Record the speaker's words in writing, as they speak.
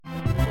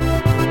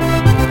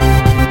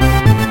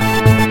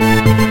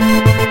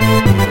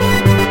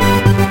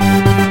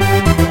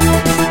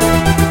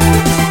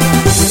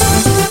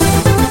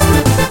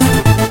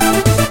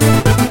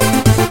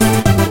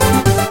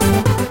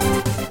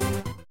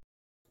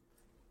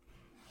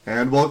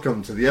And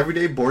welcome to the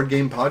Everyday Board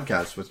Game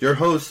Podcast with your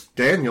hosts,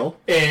 Daniel.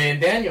 And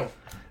Daniel.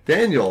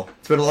 Daniel,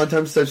 it's been a long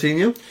time since I've seen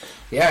you.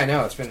 Yeah, I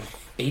know. It's been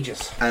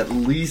ages. At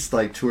least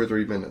like 2 or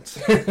 3 minutes.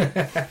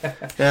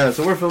 Yeah,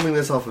 so we're filming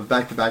this off of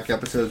back-to-back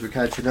episodes. We're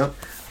catching up.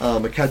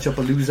 A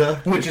catch-up-a-loser.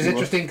 Which is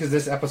interesting because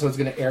this episode's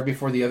going to air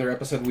before the other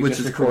episode we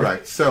just recorded. Which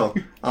is correct. So,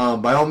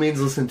 by all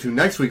means, listen to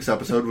next week's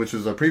episode, which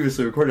was a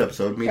previously recorded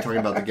episode, me talking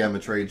about the Gamma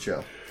Trade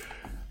Show.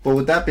 But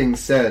with that being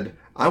said,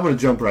 I want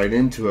to jump right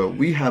into it.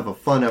 We have a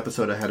fun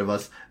episode ahead of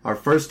us. Our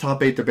first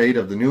top 8 debate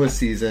of the newest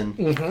season.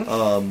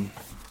 Mm-hmm.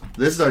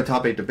 This is our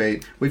top 8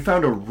 debate. We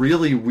found a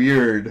really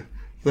weird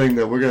thing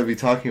that we're going to be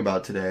talking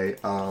about today.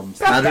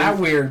 It's not that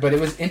weird, but it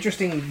was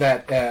interesting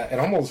that it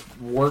almost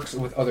works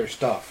with other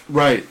stuff.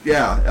 Right,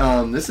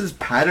 yeah. This is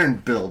pattern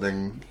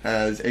building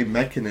as a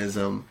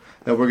mechanism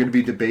that we're going to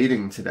be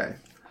debating today.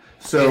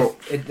 So,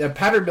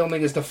 pattern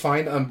building is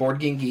defined on Board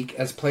Game Geek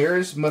as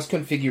players must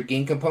configure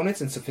game components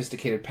and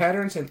sophisticated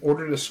patterns in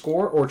order to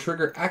score or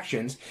trigger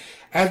actions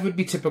as would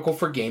be typical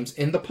for games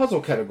in the puzzle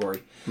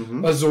category.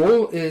 Mm-hmm.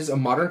 Azul is a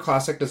modern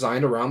classic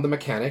designed around the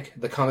mechanic.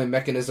 The common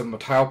mechanism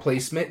of tile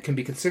placement can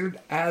be considered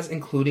as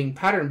including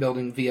pattern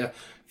building via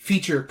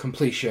feature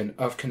completion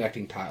of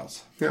connecting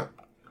tiles. Yeah.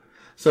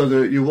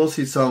 So you will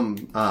see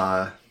some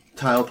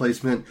tile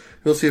placement.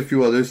 You'll see a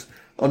few others.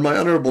 On my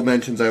honorable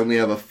mentions, I only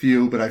have a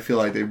few, but I feel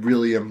like they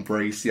really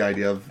embrace the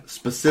idea of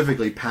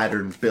specifically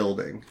pattern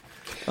building.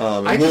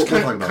 I just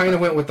kind of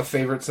went with the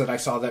favorites that I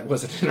saw that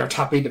wasn't in our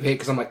top 8 debate,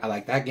 because I'm like, I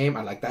like that game,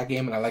 I like that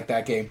game, and I like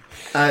that game.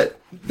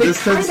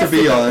 This tends to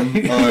be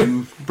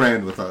on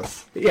brand with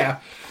us. Yeah.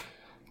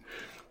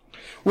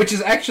 Which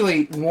is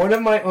actually, one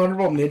of my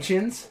honorable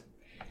mentions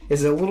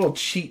is a little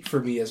cheat for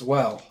me as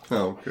well.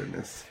 Oh,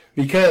 goodness.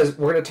 Because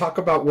we're going to talk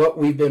about what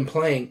we've been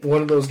playing.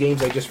 One of those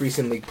games I just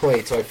recently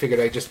played, so I figured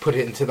I'd just put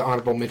it into the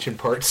honorable mention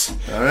parts.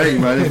 All right, you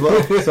might as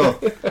well. So,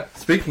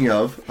 speaking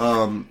of,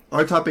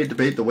 our top 8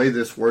 debate, the way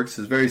this works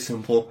is very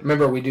simple.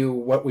 Remember, we do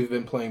what we've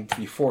been playing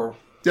before.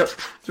 Yep,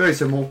 it's very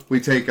simple. We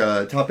take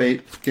top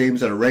 8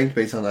 games that are ranked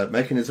based on that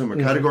mechanism or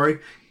category,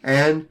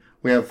 and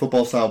we have a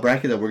football-style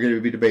bracket that we're going to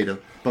be debating.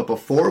 But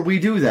before we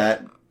do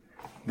that,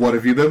 what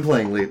have you been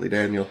playing lately,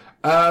 Daniel?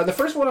 The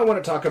first one I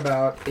want to talk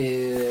about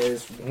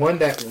is one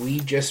that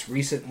we just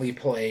recently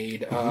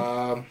played.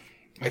 I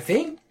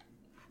think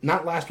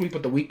not last week,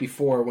 but the week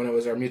before, when it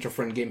was our mutual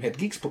friend Gamehead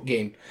Geeks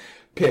game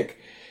pick.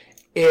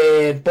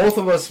 And both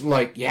of us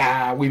like,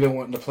 yeah, we've been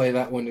wanting to play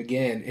that one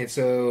again. And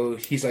so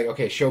he's like,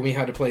 okay, show me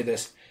how to play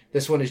this.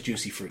 This one is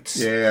Juicy Fruits.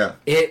 Yeah.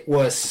 It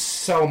was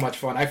so much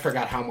fun. I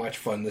forgot how much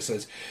fun this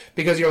is.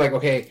 Because you're like,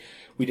 okay,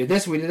 we did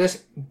this.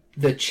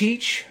 The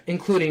cheat,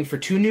 including for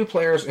 2 new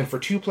players and for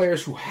 2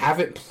 players who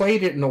haven't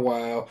played it in a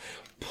while,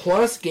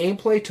 plus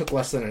gameplay took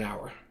less than an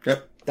hour.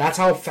 Yep. That's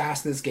how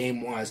fast this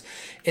game was.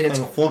 And it's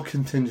on a full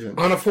contingent.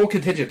 On a full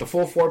contingent, the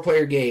full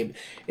 4-player game.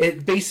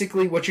 It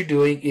basically, what you're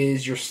doing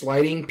is you're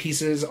sliding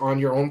pieces on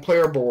your own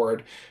player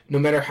board. No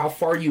matter how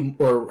far you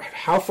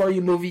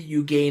move it,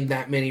 you gain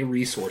that many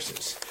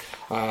resources.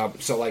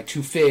 So like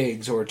 2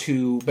 figs or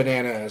 2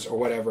 bananas or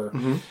whatever.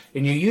 Mm-hmm.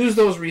 And you use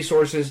those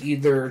resources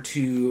either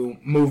to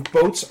move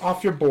boats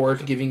off your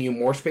board, giving you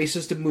more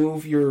spaces to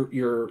move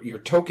your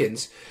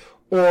tokens,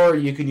 or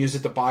you can use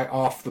it to buy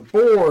off the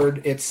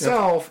board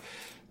itself,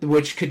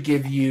 which could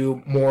give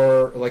you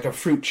more, like a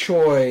fruit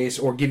choice,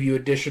 or give you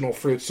additional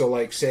fruits. So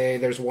like, say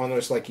there's one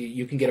that's like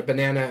you can get a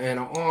banana and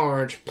an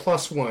orange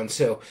plus 1.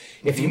 So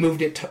if you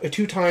moved it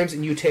 2 times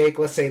and you take,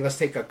 let's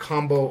take a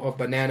combo of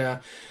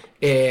banana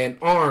and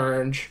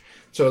orange.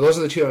 So those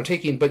are the 2 I'm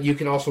taking, but you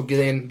can also get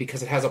in,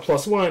 because it has a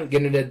plus 1,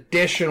 get an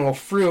additional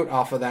fruit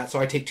off of that. So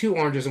I take 2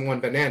 oranges and 1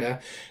 banana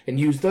and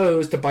use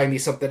those to buy me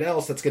something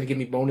else that's going to give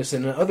me bonus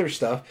and other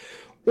stuff.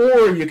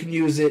 Or you can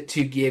use it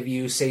to give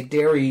you, say,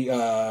 dairy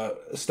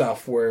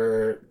stuff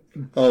where...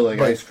 Oh, like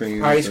ice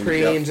creams. Ice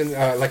creams and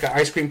like an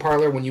ice cream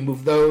parlor. When you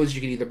move those,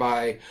 you can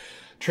either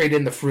trade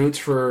in the fruits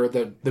for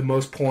the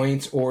most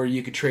points, or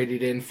you could trade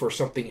it in for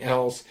something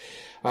else.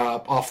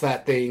 Off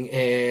that thing.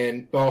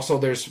 And also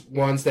there's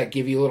ones that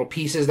give you little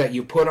pieces that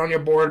you put on your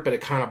board, but it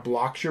kind of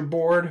blocks your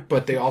board,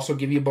 but they also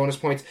give you bonus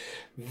points.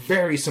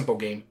 Very simple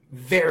game,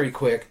 very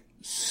quick,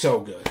 so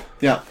good.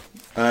 Yeah,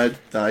 I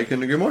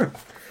couldn't agree more.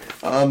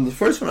 The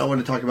first one I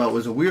wanted to talk about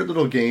was a weird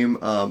little game.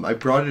 I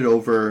brought it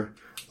over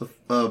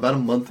about a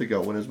month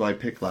ago when it was my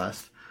pick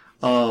last,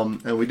 and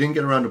we didn't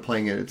get around to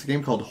playing it. It's a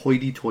game called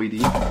Hoity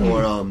Toity,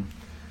 or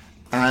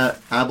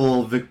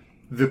Abel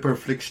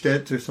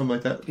Vipperflickstedt or something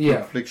like that.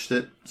 Yeah.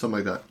 Flickstedt,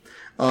 something like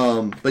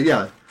that. But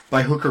yeah,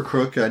 by Hook or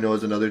Crook, I know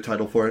is another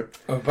title for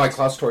it. By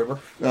Klaus Teuber.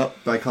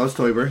 By Klaus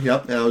Teuber,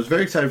 yep. And I was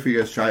very excited for you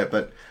guys to try it,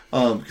 but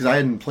because I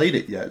hadn't played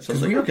it yet. So I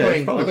was like, we were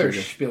okay. playing other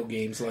Spiel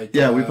games like...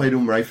 Yeah, we played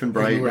Reif and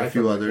Bright and a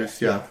few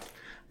others, yeah.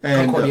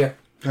 And, Concordia.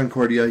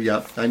 Concordia,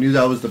 yeah. I knew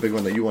that was the big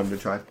one that you wanted to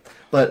try.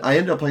 But I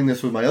ended up playing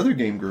this with my other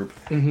game group,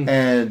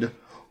 and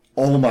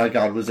oh my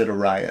god, was it a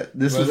riot.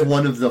 This was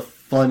one of the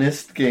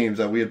funnest games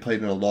that we had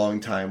played in a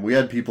long time. We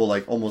had people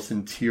like almost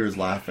in tears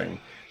laughing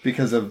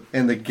because of,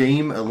 and the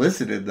game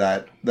elicited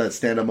that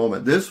stand-up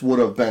moment. This would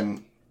have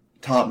been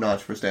top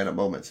notch for stand up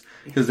moments,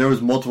 because there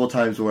was multiple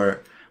times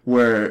where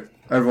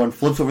everyone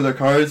flips over their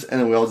cards and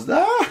then we all just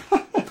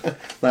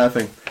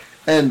laughing.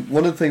 And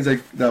one of the things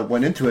that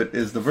went into it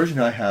is the version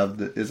I have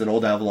is an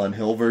old Avalon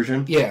Hill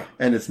version. Yeah.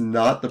 And it's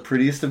not the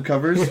prettiest of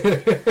covers.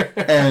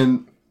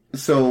 And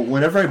so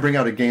whenever I bring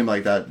out a game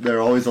like that, they're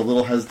always a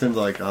little hesitant,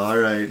 like, all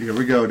right, here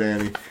we go,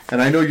 Danny.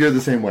 And I know you're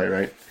the same way,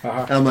 right?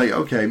 Uh-huh. And I'm like,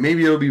 okay,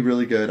 maybe it'll be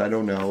really good. I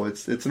don't know.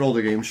 It's an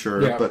older game,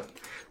 sure. Yeah. But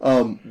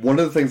one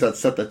of the things that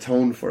set the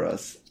tone for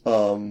us,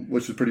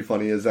 which is pretty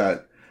funny, is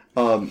that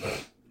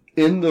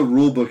in the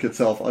rule book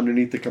itself,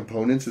 underneath the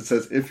components, it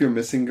says if you're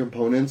missing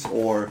components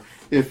or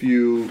if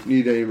you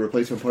need any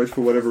replacement parts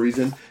for whatever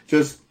reason,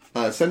 just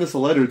send us a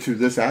letter to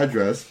this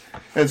address.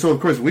 And so, of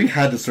course, we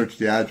had to search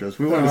the address.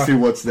 We wanted to see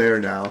what's there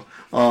now.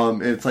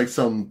 It's like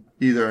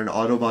either an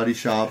auto body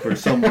shop or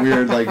some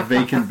weird, like,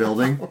 vacant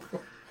building.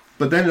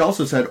 But then it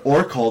also said,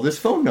 or call this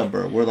phone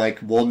number. We're like,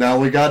 well, now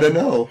we got to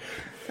know.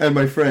 And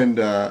my friend,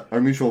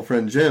 our mutual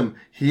friend Jim,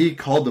 he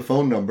called the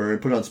phone number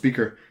and put it on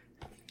speaker.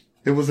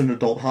 It was an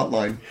adult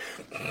hotline.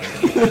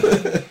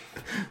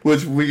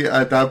 Which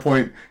at that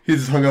point, he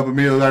just hung up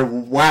immediately like,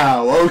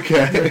 wow,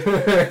 okay.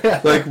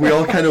 Like, we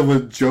all kind of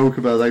would joke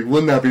about, like,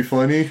 wouldn't that be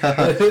funny?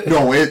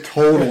 No, it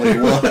totally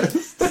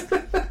was.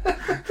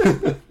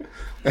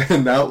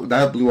 And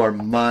that blew our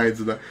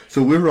minds.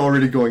 So we were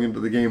already going into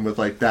the game with,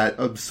 like, that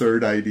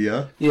absurd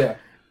idea. Yeah.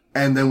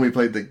 And then we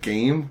played the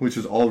game, which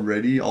is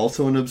already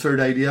also an absurd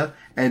idea.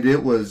 And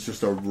it was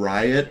just a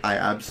riot. I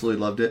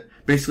absolutely loved it.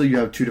 Basically, you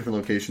have two different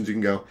locations you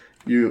can go.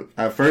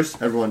 At first,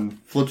 everyone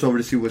flips over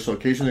to see which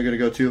location they're going to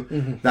go to.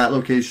 Mm-hmm. That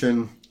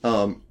location,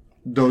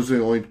 those are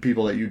the only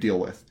people that you deal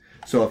with.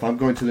 So if I'm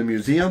going to the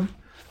museum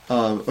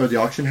or the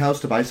auction house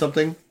to buy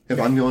something,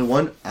 if I'm the only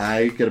one,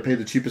 I get to pay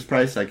the cheapest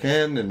price I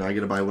can, and I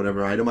get to buy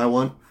whatever item I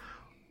want.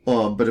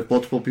 But if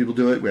multiple people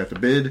do it, we have to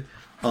bid.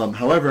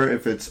 However,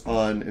 if it's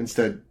on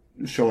instead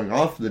showing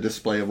off the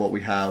display of what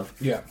we have,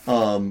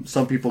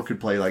 some people could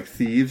play like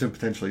thieves and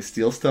potentially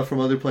steal stuff from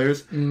other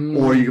players,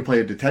 or you could play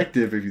a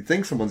detective if you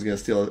think someone's going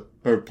to steal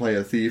or play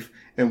a thief,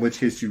 in which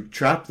case you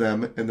trap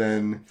them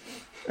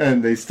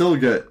and they still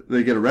get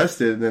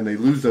arrested, and then they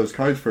lose those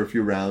cards for a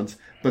few rounds,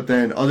 but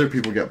then other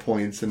people get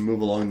points and move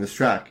along this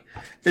track.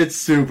 It's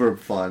super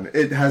fun.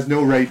 It has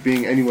no right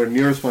being anywhere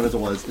near as fun as it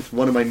was. It's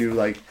one of my new,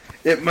 like,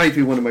 it might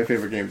be one of my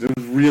favorite games. It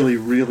was really,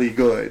 really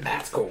good.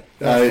 That's cool.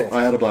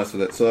 I had a blast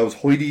with it. So that was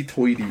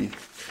hoity-toity.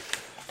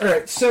 All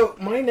right, so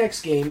my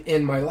next game,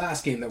 and my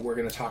last game that we're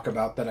going to talk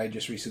about that I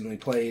just recently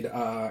played,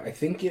 I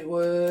think it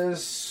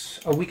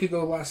was a week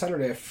ago last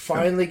Saturday. I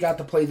finally got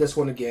to play this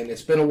one again.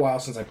 It's been a while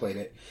since I played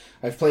it.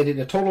 I've played it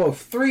a total of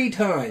 3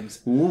 times.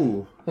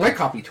 Ooh. My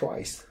copy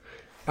twice.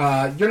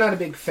 You're not a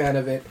big fan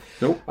of it.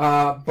 Nope.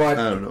 But I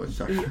don't know what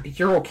you're talking about.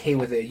 You're okay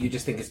with it. You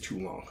just think it's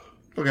too long.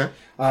 Okay.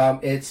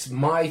 It's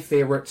my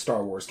favorite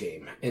Star Wars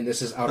game, and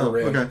this is Outer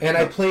Rim. Okay. And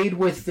I played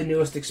with the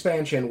newest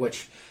expansion,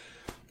 which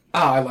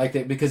I liked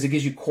it because it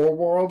gives you core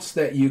worlds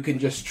that you can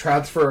just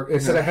transfer.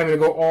 Instead of having to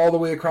go all the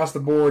way across the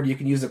board, you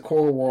can use a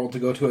core world to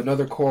go to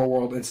another core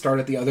world and start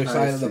at the other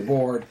side of the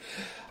board.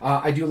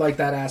 I do like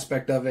that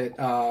aspect of it.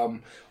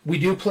 We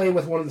do play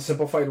with one of the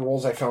simplified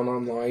rules I found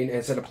online. And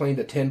instead of playing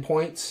to 10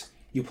 points,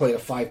 you play to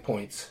 5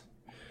 points.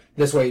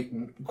 This way,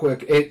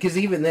 quick. Because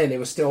even then, it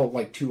was still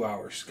like 2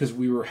 hours because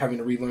we were having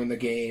to relearn the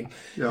game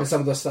and some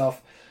of the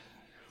stuff.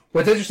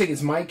 What's interesting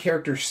is my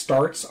character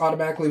starts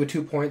automatically with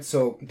 2 points,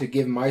 so to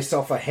give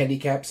myself a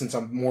handicap, since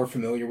I'm more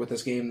familiar with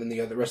this game than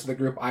the rest of the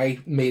group, I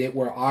made it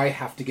where I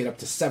have to get up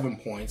to 7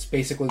 points,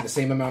 basically the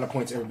same amount of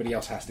points everybody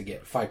else has to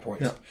get, 5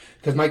 points.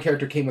 Because my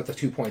character came with the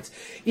 2 points.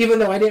 Even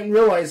though I didn't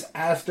realize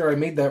after I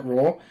made that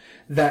rule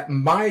that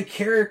my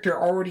character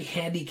already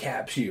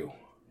handicaps you.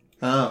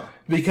 Oh.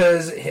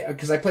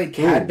 Because I played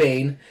Cad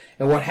Bane,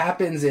 and what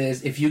happens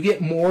is if you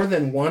get more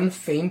than 1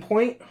 fame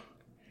point,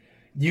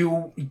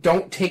 you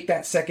don't take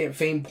that second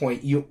fame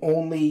point. You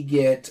only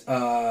get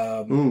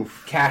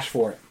cash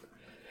for it.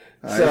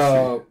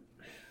 So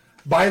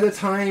by the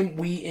time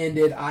we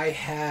ended, I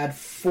had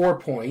 4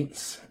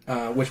 points,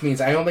 which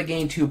means I only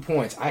gained 2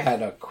 points. I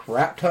had a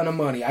crap ton of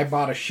money. I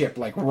bought a ship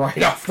like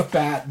right off the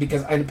bat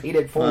because I paid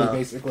it fully,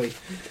 basically.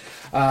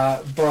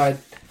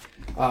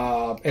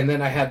 And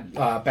then I had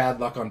bad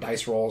luck on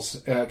dice rolls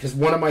because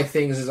one of my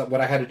things is that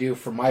what I had to do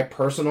for my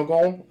personal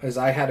goal is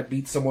I had to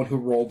beat someone who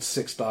rolled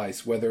 6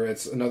 dice, whether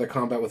it's another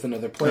combat with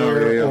another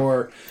player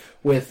or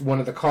with one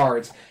of the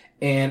cards,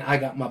 and I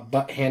got my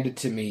butt handed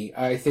to me.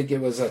 I think it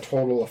was a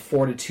total of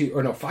 5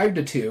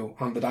 to 2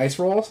 on the dice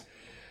rolls,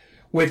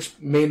 which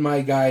made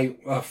my guy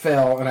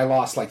fail, and I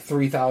lost like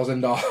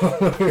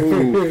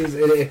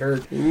 $3,000. It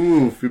hurt.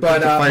 Ooh, you put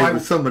the fight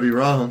with somebody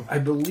wrong. I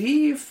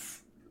believe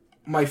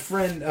my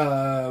friend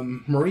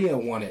Maria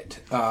won it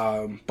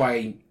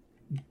by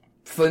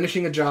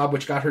finishing a job,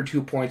 which got her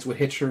 2 points, would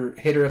hit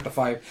her at the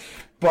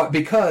 5. But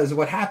because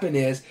what happened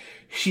is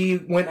she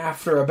went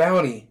after a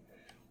bounty.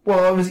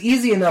 Well, it was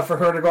easy enough for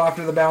her to go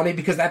after the bounty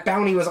because that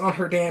bounty was on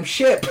her damn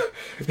ship.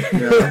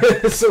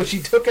 Yeah. So she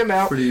took him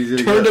out,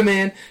 turned him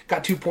in,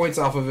 got 2 points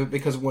off of it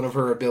because of one of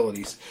her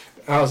abilities.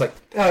 I was like,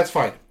 oh, that's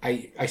fine.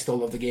 I still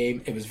love the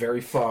game. It was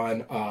very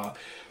fun.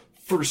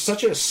 For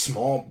such a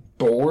small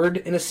board,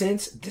 in a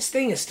sense, this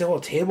thing is still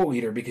a table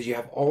eater because you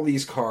have all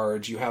these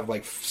cards. You have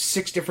like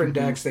 6 different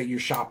decks that you're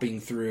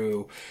shopping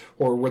through,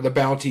 or where the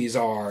bounties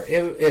are.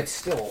 It's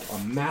still a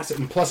massive,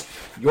 and plus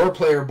your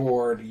player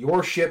board,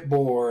 your ship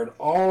board,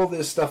 all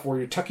this stuff where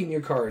you're tucking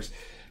your cards.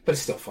 But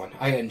it's still fun.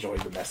 I enjoyed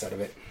the mess out of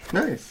it.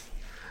 Nice.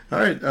 All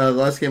right, the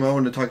last game I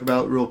wanted to talk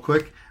about real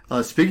quick.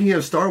 Speaking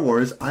of Star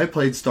Wars, I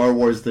played Star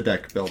Wars: The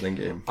Deck Building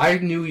Game. I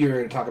knew you were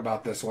going to talk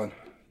about this one.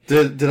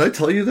 Did I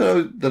tell you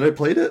that I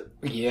played it?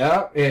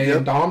 Yeah,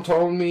 and Dom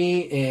told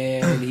me,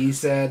 and he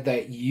said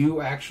that you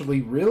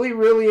actually really,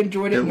 really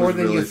enjoyed it more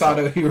than really you thought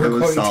you were going to.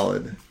 It was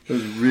solid. It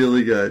was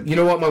really good. You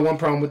know what my one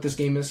problem with this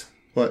game is?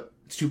 What?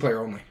 It's 2-player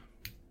only.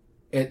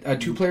 A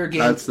 2-player game...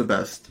 That's the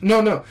best.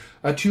 No.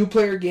 A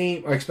 2-player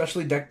game,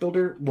 especially Deck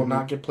Builder, will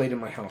not get played in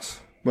my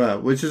house.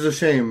 Well, which is a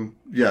shame,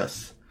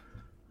 yes.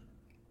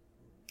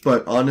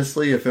 But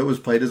honestly, if it was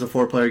played as a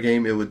 4-player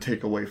game, it would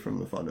take away from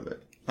the fun of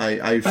it.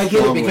 I get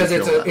it because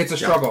it's a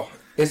struggle.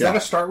 Yeah. Is that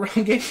a start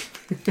round game?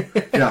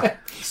 Yeah.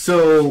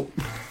 So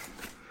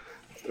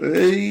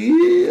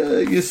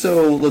let's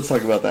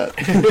talk about that.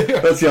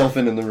 That's the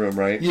elephant in the room,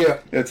 right? Yeah.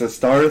 It's a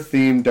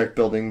star-themed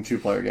deck-building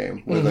 2-player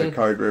game with a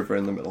card river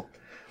in the middle.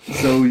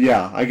 So,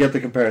 yeah, I get the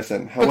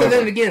comparison. However, but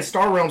then again,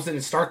 Star Realms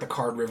didn't start the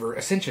card river.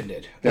 Ascension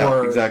did.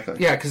 Yeah, exactly.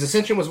 Yeah, because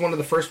Ascension was one of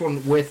the first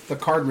one with the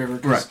card river.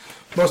 Because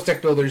most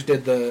deck builders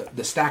did the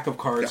stack of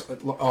cards a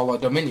la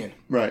Dominion.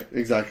 Right,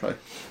 exactly.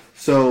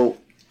 So,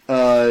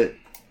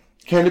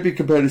 can it be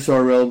compared to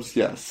Star Realms?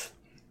 Yes.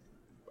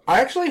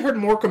 I actually heard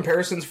more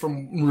comparisons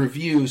from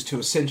reviews to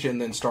Ascension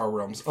than Star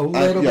Realms. A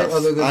little bit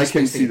other than I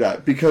can see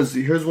that. Because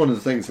here's one of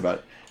the things about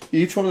it.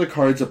 Each one of the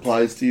cards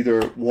applies to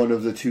either one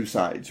of the two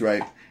sides,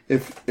 right?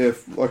 If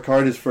a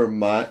card is for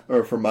my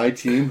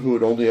team, who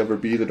would only ever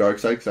be the dark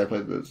side, because I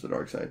played as the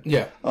dark side.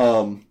 Yeah.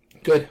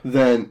 Good.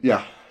 Then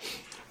I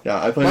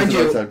played as the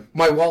dark side.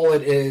 My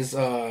wallet is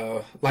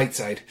light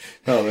side.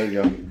 Oh, there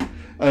you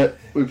go.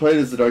 We played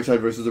as the dark side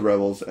versus the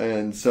rebels,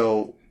 and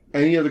so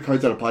any of the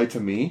cards that apply to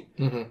me,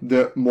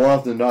 more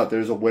often than not,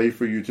 there's a way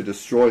for you to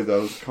destroy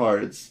those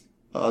cards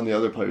on the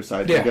other player's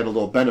side and get a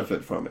little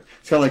benefit from it.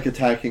 It's kind of like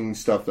attacking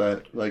stuff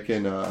that, like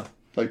in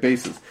like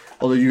bases.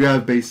 Although you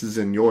have bases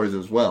in yours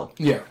as well.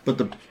 Yeah. But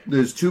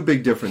there's 2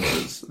 big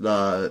differences.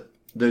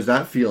 There's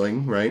that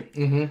feeling, right,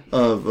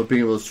 of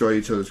being able to destroy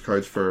each other's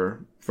cards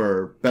for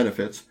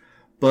benefits.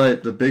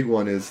 But the big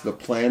one is the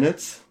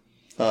planets.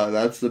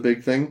 That's the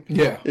big thing.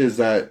 Yeah. Is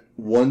that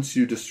once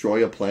you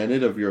destroy a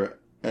planet of your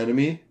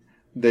enemy,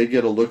 they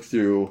get a look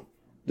through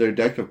their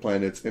deck of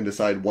planets and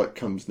decide what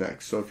comes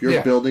next. So if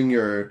you're building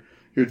your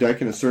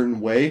deck in a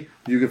certain way,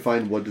 you can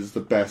find what is the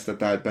best at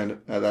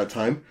that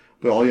time.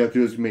 But all you have to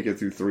do is make it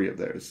through 3 of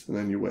theirs, and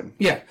then you win.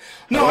 Yeah.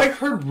 No, I've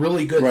heard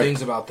really good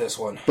things about this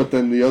one. But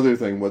then the other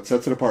thing, what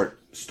sets it apart,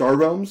 Star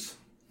Realms,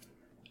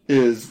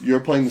 is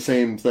you're playing the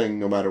same thing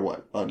no matter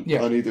what on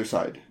either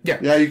side. Yeah.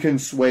 Yeah, you can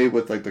sway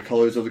with like the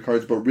colors of the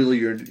cards, but really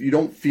you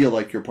don't feel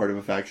like you're part of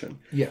a faction.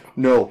 Yeah.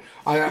 No.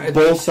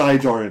 Both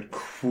sides are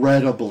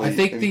incredibly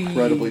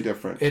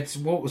different. It's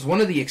what was one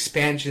of the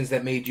expansions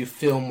that made you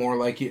feel more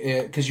like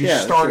because you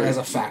start as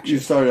a faction. You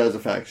started as a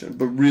faction,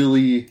 but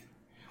really.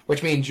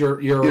 Which means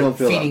you're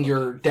feeding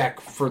your deck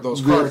for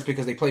those cards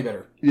because they play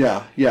better.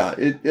 Yeah,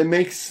 it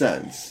makes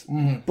sense.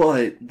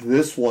 But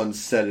this one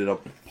set it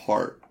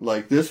apart.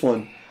 Like this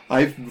one,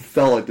 I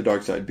felt like the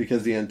dark side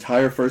because the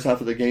entire first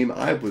half of the game,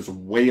 I was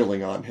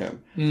wailing on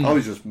him. I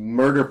was just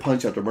murder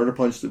punch after murder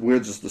punch. We're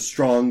just the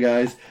strong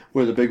guys.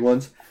 We're the big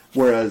ones.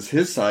 Whereas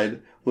his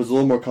side was a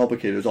little more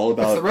complicated. It was all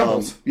about the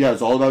rebels.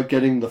 It's all about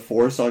getting the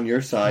force on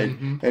your side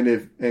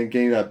and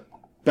getting that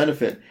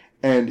benefit.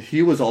 And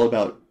he was all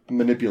about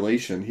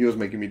manipulation. He was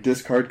making me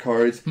discard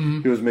cards.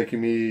 He was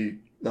making me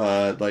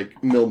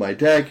like mill my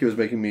deck. He was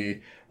making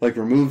me like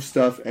remove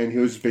stuff, and he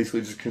was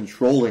basically just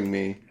controlling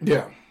me.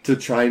 Yeah. To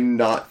try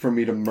not for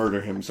me to murder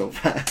him so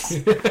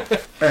fast.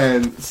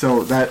 And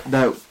so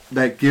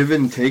that give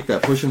and take,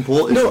 that push and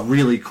pull is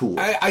really cool.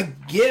 I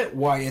get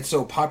why it's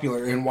so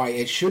popular and why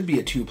it should be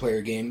a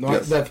 2-player game.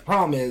 Yes. The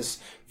problem is,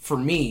 for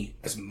me,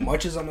 as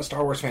much as I'm a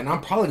Star Wars fan,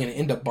 I'm probably going to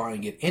end up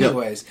buying it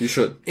anyways. You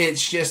should.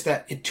 It's just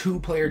that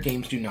 2-player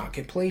games do not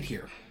get played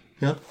here.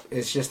 Yeah.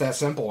 It's just that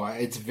simple.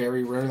 It's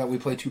very rare that we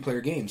play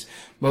 2-player games.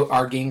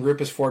 Our game group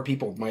is 4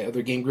 people. My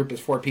other game group is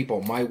 4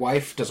 people. My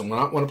wife does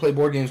not want to play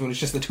board games when it's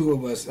just the 2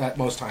 of us at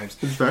most times.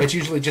 It's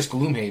usually just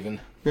Gloomhaven.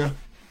 Yeah.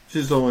 She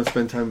just don't want to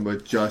spend time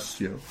with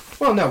just you.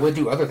 Well, no, we'll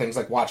do other things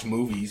like watch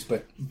movies,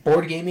 but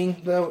board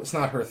gaming, though, it's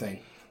not her thing.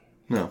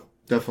 No,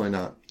 definitely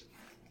not.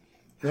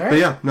 Right. But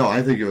yeah, no,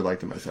 I think you would like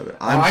the mess out of it.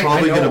 I'm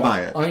probably going to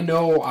buy it. I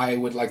know I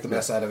would like the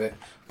mess out of it.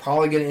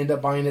 Probably going to end up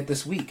buying it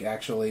this week,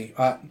 actually.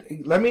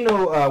 Let me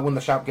know when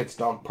the shop gets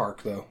Dog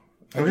Park, though.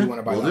 I do want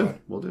to buy that one.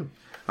 We'll do.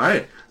 All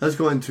right, let's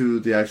go into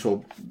the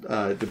actual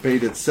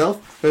debate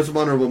itself. There's some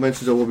honorable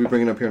mentions that we'll be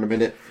bringing up here in a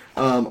minute.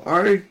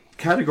 Our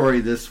category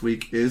this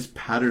week is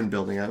pattern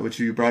building, which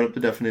you brought up the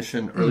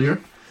definition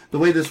earlier. the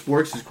way this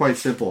works is quite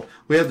simple.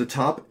 We have the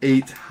top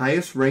 8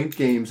 highest ranked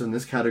games in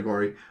this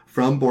category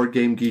from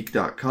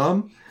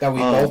BoardGameGeek.com. That we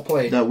both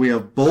played. That we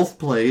have both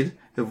played.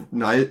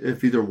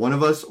 If either one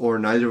of us or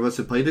neither of us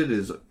have played it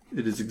is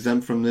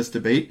exempt from this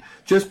debate,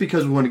 just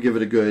because we want to give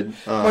it a good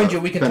mind you,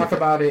 we can benefit. talk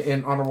about it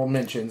in honorable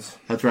mentions.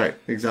 That's right,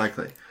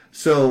 exactly.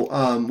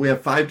 So we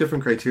have 5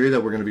 different criteria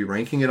that we're going to be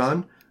ranking it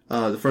on.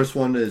 The first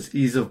one is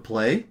ease of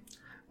play,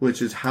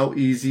 which is how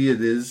easy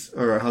it is,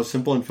 or how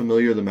simple and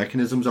familiar the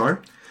mechanisms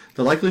are.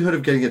 The likelihood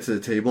of getting it to the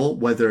table,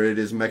 whether it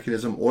is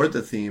mechanism or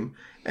the theme,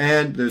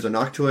 and there's a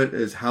knock to it,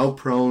 is how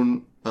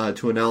prone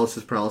to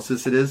analysis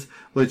paralysis it is,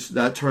 which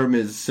that term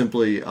is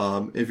simply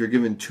if you're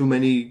given too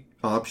many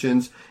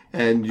options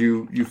and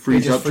you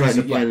freeze up trying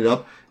to plan it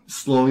up,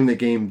 slowing the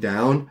game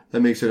down,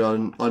 that makes it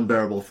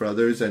unbearable for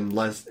others and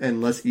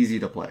less easy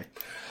to play.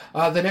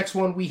 The next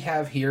one we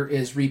have here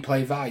is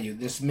replay value.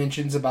 This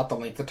mentions about the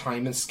length of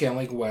time and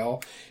scaling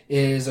well.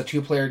 Is a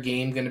 2-player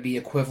game going to be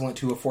equivalent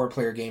to a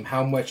 4-player game?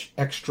 How much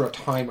extra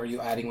time are you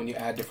adding when you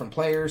add different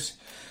players?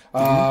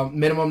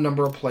 Minimum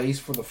number of plays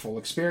for the full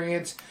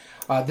experience.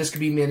 This could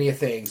be many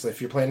things.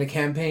 If you're playing a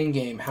campaign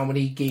game, how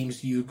many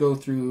games do you go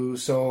through?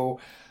 So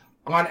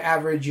on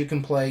average, you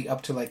can play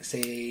up to, like,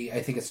 say,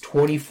 I think it's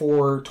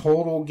 24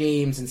 total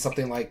games in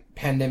something like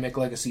Pandemic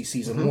Legacy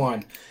Season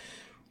 1.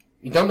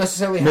 You don't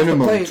necessarily have to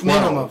play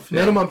 12,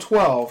 minimum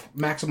 12,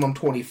 maximum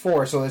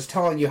 24. So it's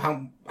telling you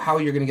how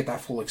you're going to get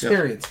that full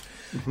experience,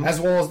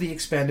 as well as the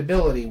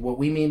expandability. What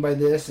we mean by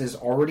this is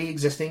already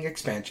existing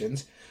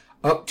expansions,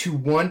 up to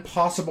one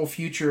possible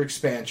future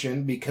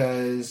expansion,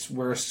 because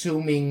we're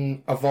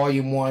assuming a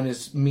volume 1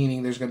 is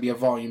meaning there's going to be a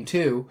volume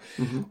 2,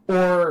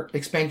 or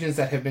expansions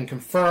that have been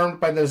confirmed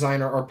by the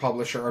designer or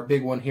publisher. Our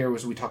big one here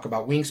was we talk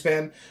about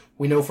Wingspan.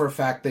 We know for a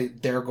fact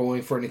that they're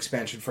going for an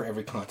expansion for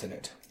every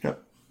continent.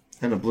 Yep.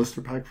 And a blister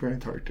pack for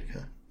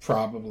Antarctica.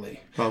 Probably.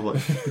 All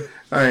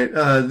right.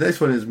 The next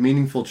one is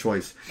meaningful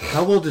choice.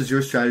 How well does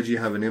your strategy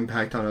have an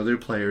impact on other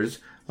players?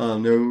 We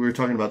were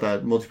talking about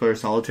that multiplayer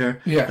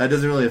solitaire. Yeah. That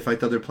doesn't really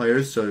affect other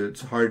players, so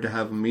it's hard to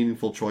have a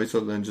meaningful choice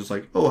other than just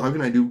like, oh, how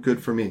can I do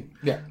good for me?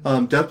 Yeah.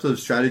 Depth of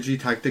strategy,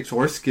 tactics,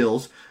 or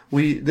skills.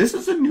 This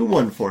is a new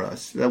one for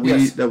us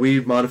that we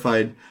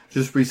modified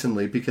just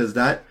recently, because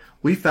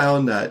we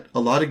found that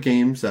a lot of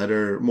games that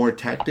are more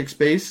tactics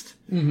based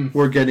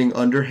were getting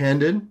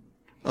underhanded.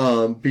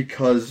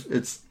 Because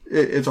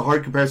it's a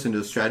hard comparison to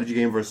a strategy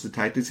game versus a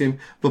tactics game,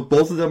 but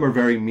both of them are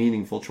very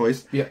meaningful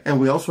choice. Yeah. And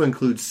we also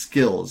include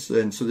skills,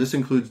 and so this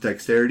includes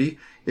dexterity.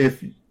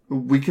 If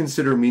we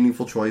consider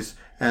meaningful choice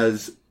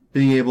as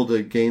being able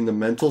to gain the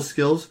mental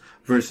skills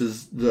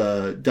versus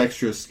the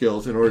dexterous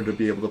skills in order to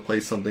be able to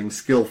play something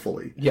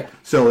skillfully. Yeah.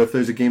 So if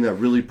there's a game that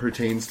really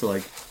pertains to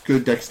like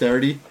good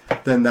dexterity,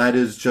 then that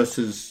is just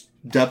as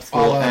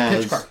depthful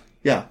as... Pitch Car.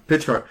 Yeah,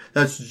 Pitch Car.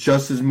 That's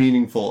just as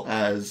meaningful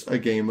as a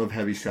game of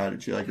heavy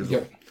strategy.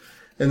 Well.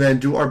 And then,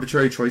 do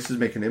arbitrary choices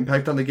make an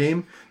impact on the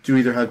game? Do you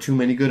either have too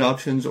many good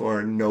options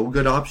or no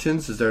good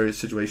options? Is there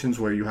situations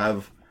where you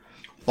have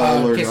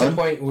all or case none? in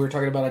point, we were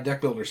talking about a deck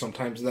builder.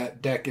 Sometimes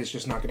that deck is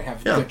just not going to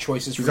have good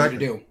choices for you to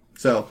do.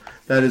 So,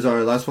 that is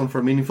our last one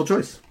for meaningful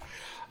choice.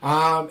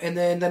 And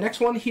then the next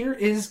one here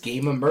is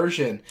game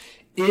immersion.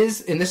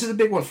 And this is a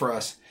big one for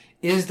us.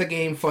 Is the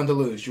game fun to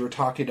lose? You were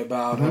talking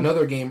about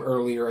another game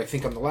earlier, I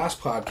think on the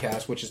last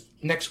podcast, which is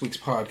next week's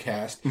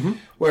podcast,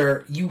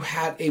 where you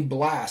had a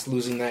blast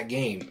losing that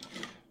game.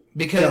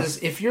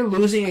 Because if you're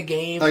losing a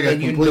game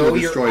and you know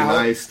you're out,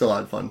 I still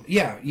had fun.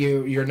 Yeah,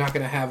 you're not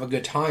going to have a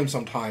good time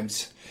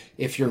sometimes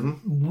if you're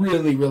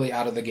really, really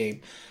out of the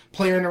game.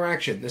 Player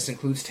interaction. This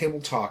includes table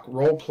talk,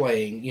 role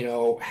playing,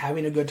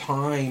 having a good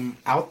time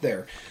out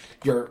there.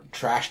 You're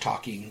trash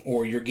talking,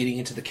 or you're getting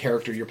into the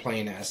character you're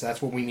playing as.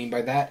 That's what we mean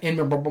by that. And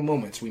memorable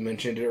moments. We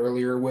mentioned it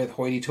earlier with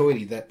Hoity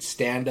Toity, that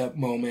stand-up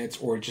moments,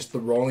 or just the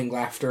rolling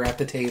laughter at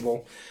the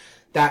table.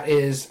 That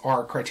is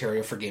our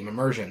criteria for game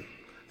immersion.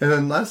 And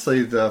then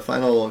lastly, the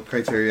final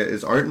criteria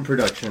is art and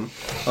production.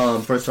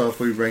 First off,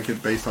 we rank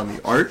it based on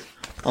the art.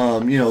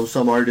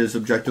 Some art is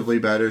objectively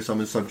better,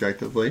 some is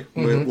subjectively.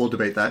 We'll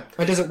debate that.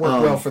 It doesn't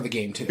work well for the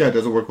game, too. Yeah, it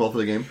doesn't work well for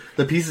the game.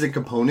 The pieces and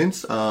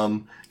components,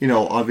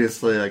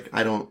 obviously,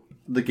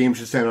 the game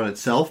should stand on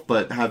itself,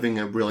 but having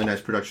a really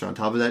nice production on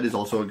top of that is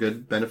also a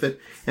good benefit.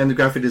 And the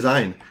graphic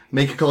design.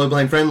 Make it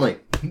colorblind friendly.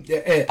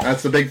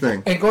 That's the big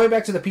thing. And going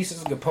back to the pieces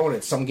and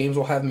components, some games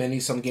will have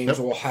minis, some games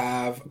will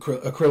have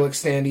acrylic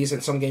standees,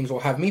 and some games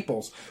will have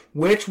meeples.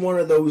 Which one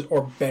of those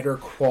are better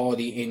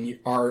quality, in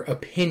our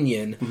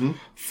opinion,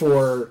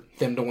 for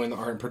them to win the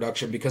art and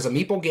production? Because a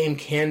meeple game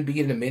can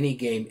beat a mini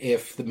game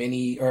if the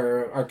mini,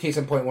 or our case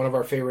in point, one of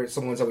our favorites,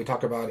 the ones that we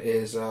talk about,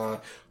 is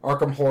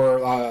Arkham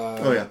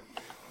Horror.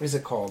 What is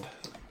it called?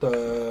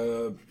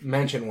 The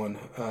Mansion one.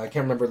 I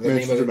can't remember the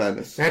name of it.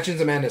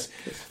 Mansions of Madness.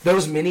 Yes.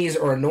 Those minis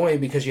are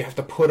annoying because you have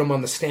to put them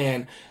on the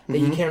stand that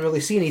you can't really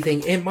see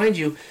anything. And mind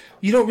you,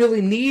 you don't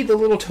really need the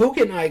little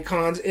token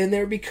icons in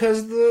there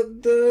because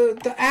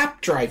the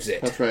app drives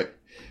it. That's right.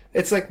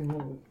 It's like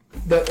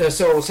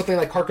so something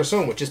like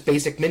Carcassonne, which is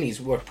basic minis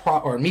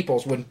or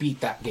meeples, would beat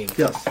that game.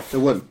 Yes, it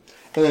would.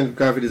 And then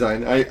graphic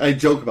design. I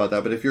joke about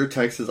that, but if your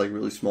text is like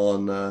really small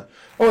on the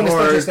and it's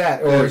not just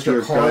that, or is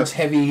your cards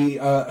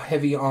graph-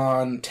 heavy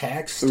on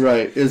text,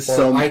 right? Is or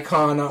some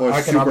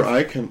super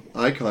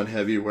icon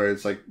heavy where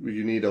it's like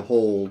you need a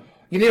whole.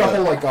 You need a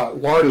whole like a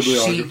large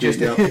sheet just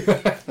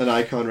an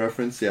icon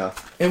reference, yeah.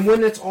 And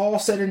when it's all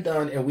said and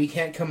done, and we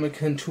can't come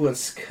into a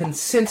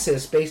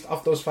consensus based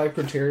off those 5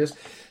 criteria,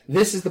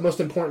 this is the most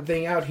important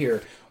thing out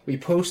here. We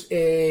post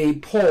a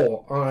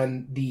poll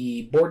on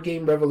the Board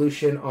Game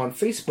Revolution on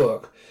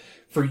Facebook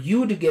for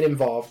you to get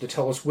involved to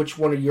tell us which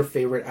one are your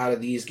favorite out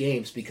of these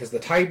games, because the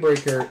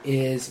tiebreaker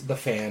is the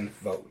fan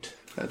vote.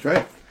 That's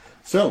right.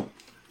 So,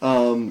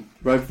 right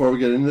before we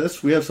get into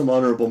this, we have some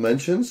honorable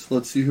mentions.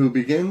 Let's see who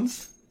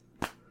begins.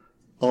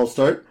 I'll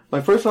start.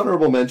 My first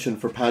honorable mention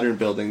for pattern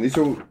building. These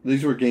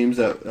were games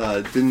that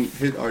didn't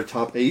hit our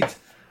top 8,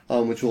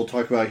 which we'll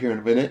talk about here in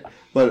a minute.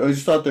 But I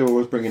just thought they were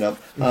worth bringing up.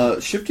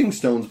 Shifting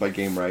Stones by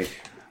Gamewright.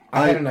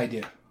 I had an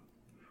idea.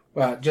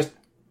 Just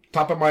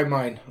top of my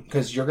mind,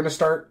 because you're going to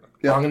start,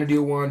 I'm going to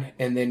do one,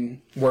 and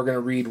then we're going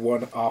to read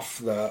one off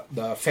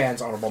the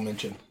fans' honorable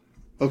mention.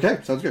 Okay,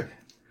 sounds good.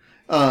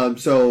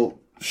 So,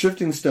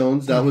 Shifting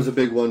Stones, that was a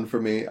big one for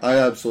me. I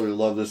absolutely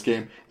love this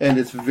game. And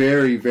it's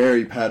very,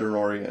 very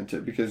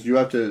pattern-oriented, because you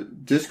have to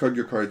discard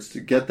your cards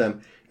to get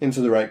them into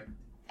the right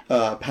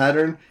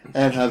pattern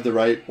and have the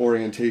right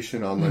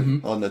orientation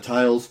on the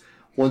tiles.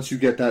 Once you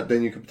get that,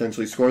 then you can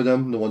potentially score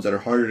them. The ones that are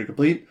harder to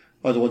complete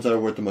are the ones that are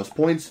worth the most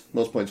points.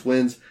 Most points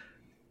wins.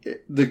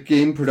 The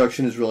game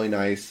production is really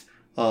nice.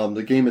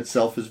 The game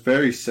itself is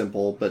very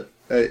simple, but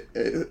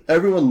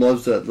everyone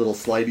loves that little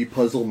slidey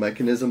puzzle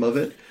mechanism of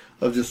it,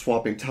 of just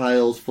swapping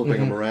tiles, flipping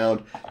them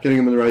around, getting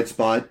them in the right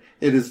spot.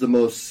 It is the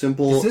most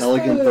simple,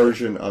 elegant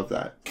version of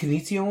that.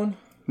 Knizia one?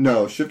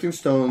 No, Shifting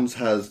Stones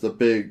has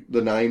the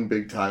 9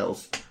 big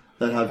tiles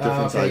that have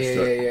different sides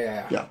to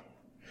it. Yeah.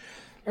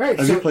 All right.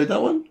 Have you played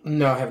that one?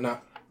 No, I have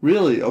not.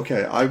 Really?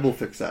 Okay, I will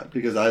fix that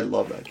because I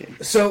love that game.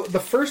 So the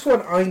first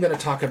one I'm going to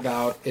talk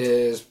about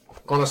is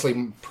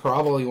honestly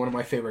probably one of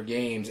my favorite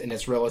games, and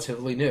it's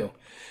relatively new.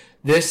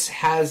 This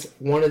has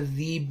one of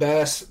the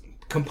best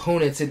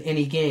components in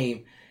any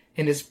game,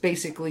 and it's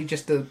basically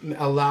just to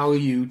allow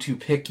you to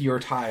pick your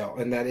tile,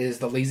 and that is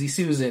the Lazy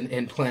Susan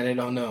in Planet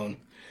Unknown.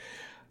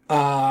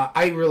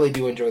 I really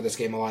do enjoy this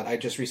game a lot. I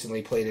just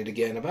recently played it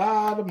again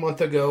about a month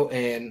ago,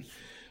 and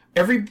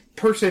every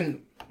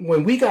person,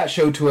 when we got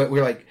showed to it, we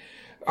were like,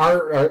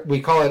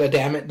 we call it a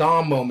damn it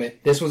Dom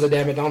moment. This was a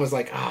damn it Dom. Was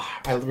like,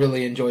 I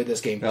really enjoyed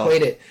this game. Yeah.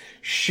 Played it,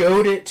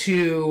 showed it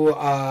to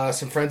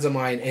some friends of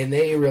mine, and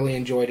they really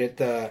enjoyed it.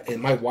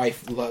 And my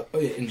wife loved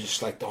it, and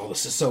just like,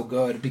 this is so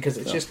good, because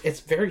it's it's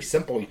very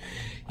simple.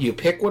 You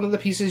pick one of the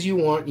pieces you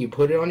want, you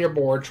put it on your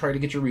board, try to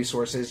get your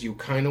resources. You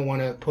kind of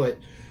want to put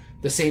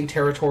the same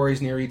territories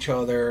near each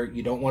other.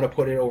 You don't want to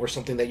put it over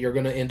something that you're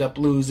going to end up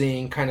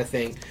losing, kind of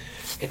thing.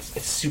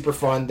 It's super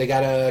fun. They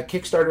got a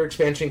Kickstarter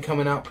expansion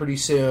coming out pretty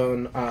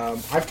soon.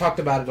 I've talked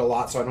about it a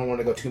lot, so I don't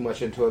want to go too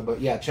much into it. But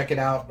yeah, check it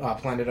out,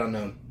 Planet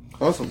Unknown.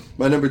 Awesome.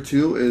 My number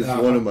 2 is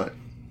one of my...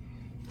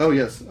 Oh,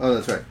 yes. Oh,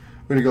 that's right.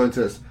 We're going to go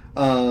into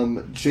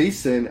this.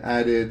 Jason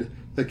added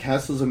the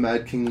Castles of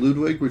Mad King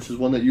Ludwig, which is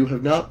one that you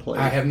have not played.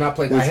 I have not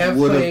played. I have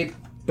played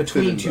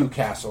Between Two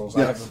Castles.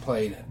 Yes. I haven't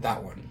played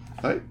that one.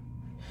 All right.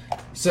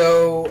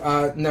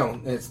 So, no,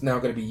 it's now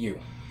going to be you.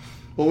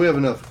 Well, we have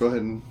enough. Go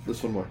ahead and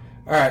list one more.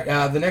 All right.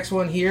 The next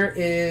one here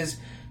is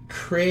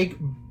Craig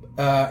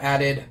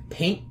added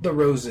Paint the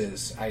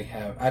Roses.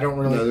 I don't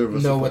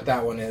really know what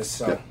that one is.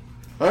 So. Yeah.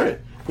 All right.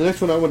 The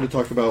next one I wanted to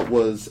talk about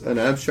was an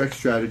abstract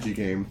strategy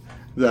game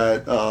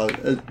that,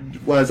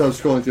 as I was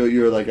scrolling through it,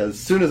 you were like, as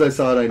soon as I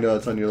saw it, I know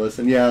it's on your list.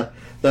 And yeah,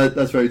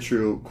 that's very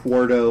true.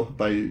 Quarto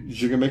by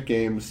Gigamic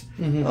Games.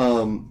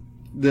 Mm-hmm.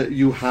 That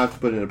you have to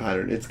put in a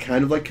pattern. It's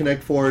kind of like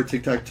Connect 4,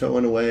 Tic-Tac-Toe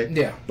in a way.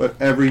 Yeah. But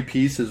every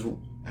piece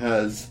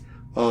has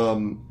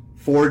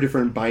 4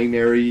 different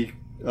binary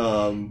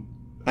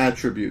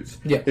attributes.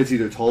 Yeah. It's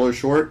either tall or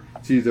short,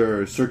 it's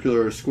either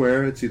circular or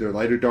square, it's either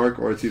light or dark,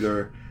 or it's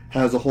either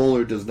has a hole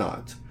or does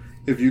not.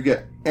 If you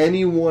get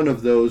any one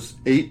of those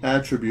 8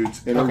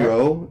 attributes in a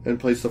row and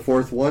place the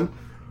 4th one,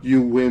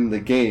 you win the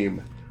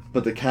game.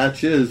 But the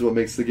catch is, what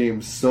makes the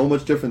game so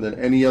much different than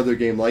any other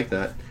game like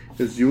that,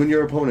 is you and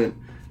your opponent,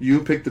 you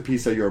pick the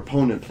piece that your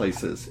opponent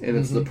places, and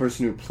it's the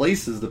person who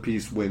places the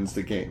piece wins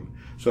the game.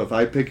 So if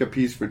I pick a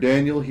piece for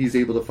Daniel, he's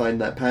able to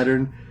find that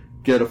pattern,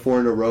 get a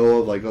 4 in a row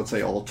of, like, let's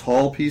say all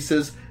tall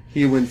pieces,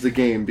 he wins the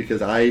game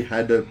because I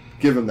had to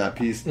give him that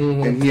piece,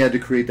 and he had to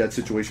create that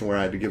situation where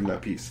I had to give him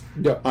that piece.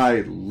 Yeah.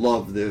 I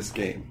love this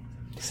game.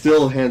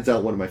 Still, hands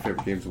out, one of my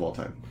favorite games of all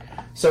time.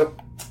 So,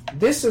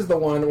 this is the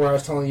one where I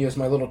was telling you is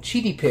my little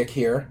cheaty pick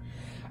here.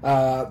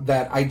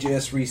 That I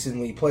just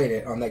recently played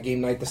it on that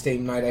game night, the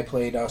same night I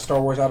played Star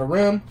Wars Outer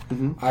Rim.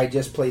 I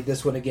just played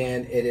this one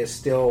again. It is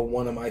still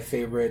one of my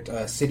favorite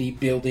city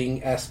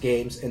building-esque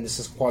games, and this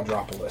is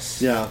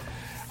Quadropolis. Yeah.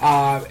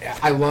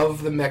 I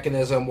love the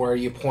mechanism where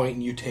you point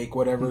and you take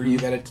whatever you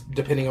get it,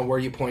 depending on where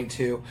you point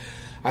to.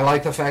 I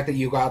like the fact that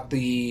you got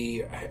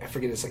I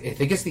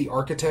think it's the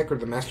architect or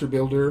the master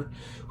builder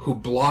who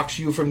blocks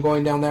you from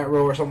going down that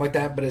row or something like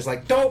that, but it's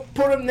like, don't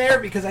put him there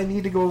because I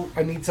need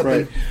something.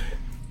 Right.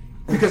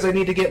 Because I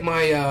need to get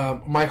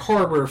my my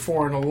harbor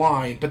 4 in a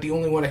line, but the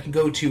only one I can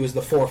go to is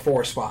the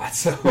 4-4 spot.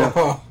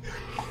 So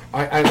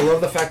I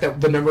love the fact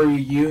that the number you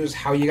use,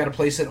 how you got to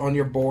place it on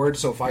your board.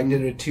 So if I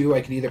did a 2,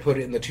 I could either put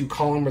it in the 2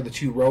 column or the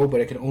 2 row,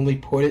 but I can only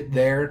put it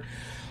there.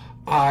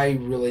 I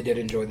really did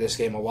enjoy this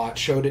game a lot.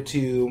 Showed it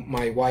to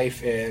my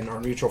wife and our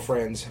mutual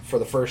friends for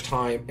the first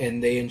time,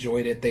 and they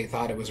enjoyed it. They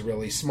thought it was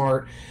really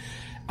smart.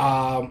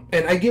 And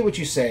I get what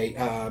you say.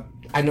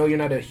 I know you're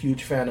not a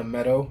huge fan of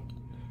Meadow.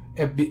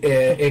 And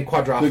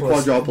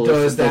Quadropolis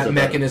does that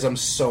mechanism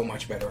so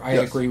much better. I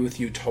agree with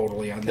you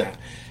totally on that.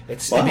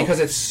 It's because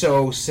it's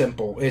so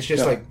simple. It's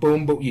just like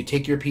boom, boom. You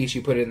take your piece,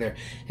 you put it in there,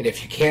 and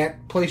if you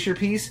can't place your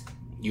piece,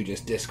 you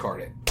just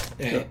discard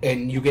it,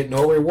 and you get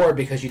no reward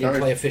because you didn't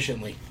play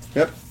efficiently.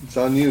 Yep, it's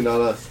on you,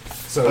 not us.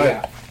 So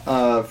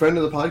friend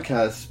of the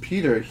podcast,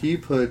 Peter, he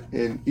put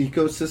an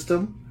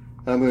Ecosystem.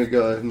 I'm going to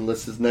go ahead and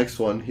list his next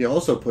one. He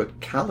also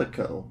put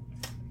Calico.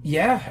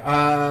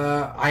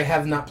 Yeah, I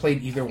have not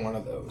played either one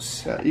of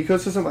those. Yeah,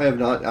 Ecosystem, I have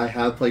not. I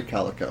have played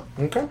Calico.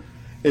 Okay.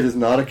 It is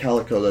not a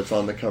Calico that's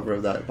on the cover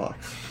of that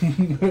box.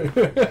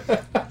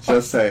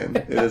 Just saying.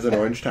 It is an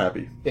orange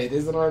tabby. It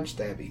is an orange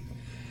tabby.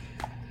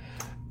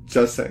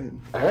 Just saying.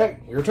 All right,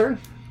 your turn.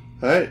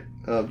 All right.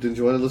 Didn't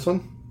you want this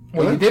one?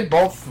 Well, you did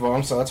both of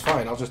them, so that's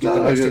fine. I'll just do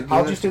the next two.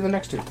 I'll just do the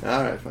next two.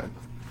 All right, fine.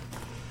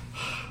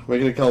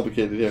 Making it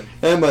complicated here.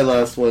 And my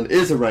last one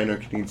is a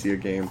Reiner Knizia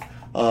game.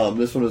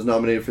 This one was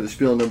nominated for the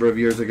Spiel a number of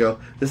years ago.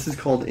 This is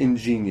called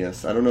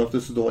Ingenious. I don't know if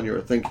this is the one you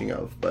were thinking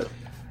of, but...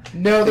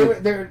 No,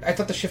 I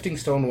thought the Shifting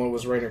Stone one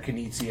was Reiner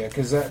Knizia,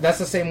 because that's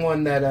the same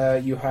one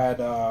that you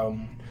had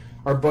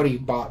our buddy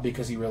bought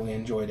because he really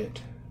enjoyed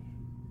it.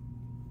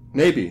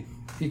 Maybe.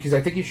 Because I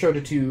think you showed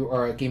it to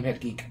our Gamehead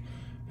Geek,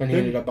 and he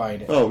ended up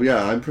buying it. Oh,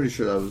 yeah, I'm pretty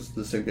sure that was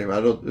the same game.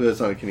 It's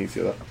not a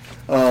Knizia,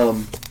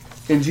 though.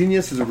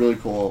 Ingenious is a really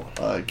cool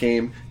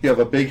game. You have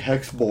a big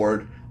hex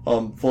board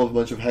full of a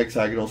bunch of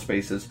hexagonal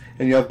spaces,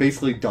 and you have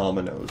basically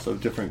dominoes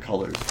of different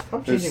colors.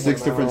 There's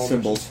 6 different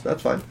symbols.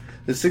 That's fine.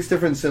 There's 6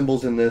 different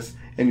symbols in this,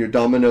 and your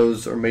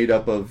dominoes are made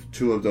up of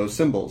 2 of those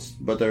symbols,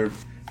 but they're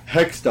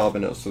hex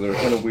dominoes, so they're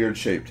kind of weird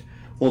shaped.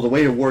 Well, the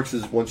way it works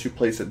is once you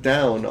place it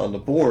down on the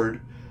board,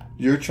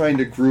 you're trying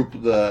to group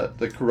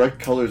the correct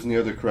colors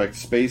near the correct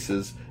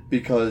spaces,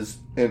 because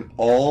in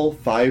all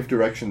 5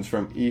 directions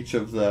from each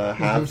of the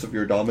halves of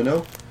your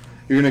domino,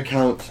 you're going to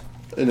count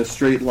in a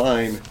straight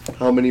line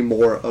how many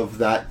more of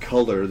that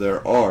color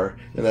there are,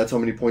 and that's how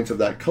many points of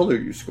that color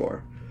you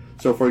score.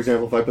 So, for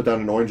example, if I put down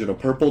an orange and a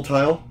purple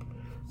tile,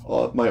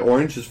 my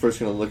orange is first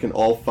going to look in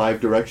all 5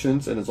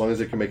 directions, and as long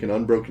as it can make an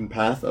unbroken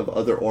path of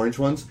other orange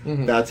ones,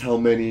 that's how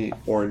many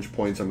orange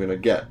points I'm going to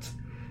get.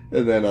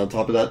 And then on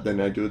top of that,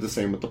 then I do the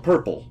same with the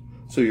purple.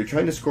 So you're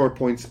trying to score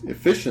points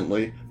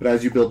efficiently, but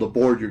as you build the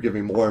board, you're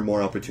giving more and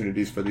more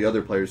opportunities for the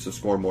other players to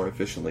score more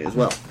efficiently as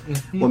well.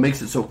 What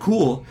makes it so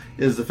cool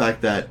is the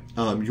fact that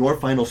your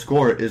final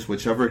score is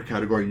whichever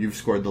category you've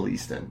scored the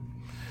least in.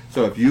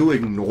 So if you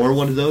ignore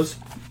one of those,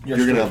 you're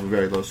going to have a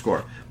very low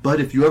score. But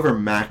if you ever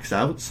max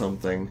out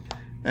something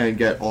and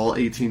get all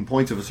 18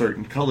 points of a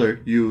certain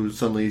color, you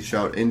suddenly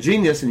shout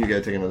Ingenious and you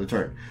get to take another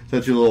turn. So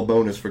that's your little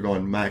bonus for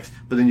going max,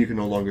 but then you can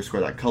no longer score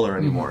that color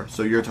anymore.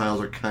 So your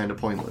tiles are kind of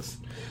pointless.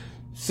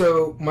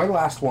 So my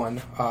last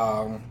one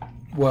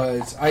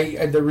was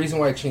the reason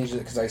why I changed it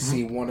because I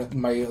see one of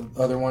my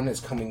other one is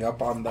coming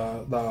up on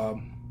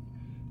the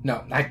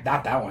no, not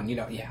that one,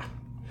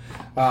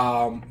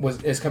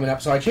 is coming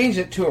up. So I changed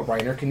it to a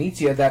Reiner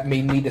Knizia. That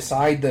made me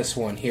decide this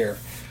one here.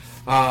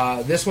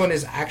 This one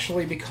has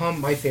actually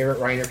become my favorite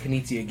Reiner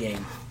Knizia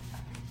game.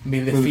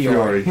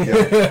 Millefiori.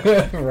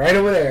 Right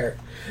over there.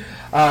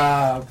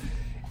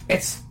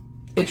 It's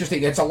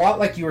interesting. It's a lot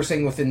like you were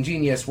saying with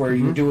Ingenious, where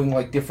you're doing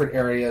like different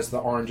areas, the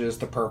oranges,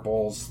 the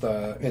purples,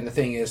 and the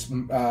thing is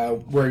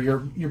where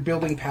you're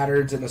building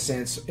patterns in a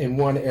sense in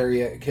one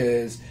area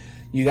because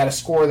you got to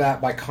score that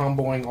by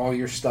comboing all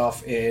your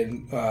stuff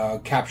and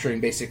capturing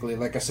basically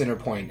like a center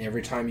point.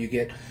 Every time you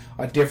get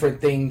a different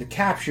thing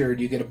captured,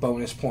 you get a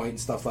bonus point and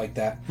stuff like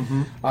that.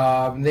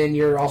 Then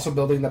you're also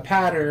building the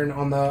pattern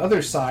on the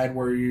other side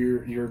where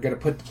you're going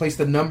to place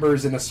the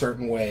numbers in a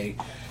certain way.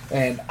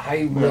 And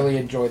I really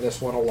enjoy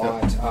this one a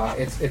lot.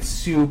 It's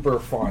super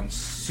fun,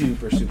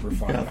 super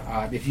fun.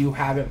 If you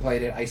haven't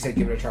played it, I say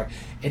give it a try.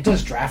 It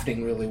does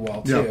drafting really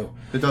well too.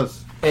 It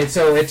does. And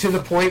so to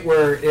the point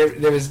where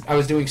I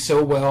was doing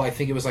so well. I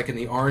think it was like in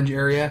the orange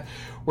area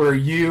where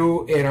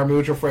you and our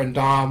mutual friend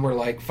Dom were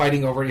like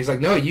fighting over it. He's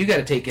like, "No, you got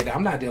to take it.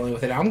 I'm not dealing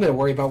with it. I'm going to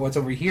worry about what's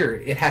over here.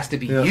 It has to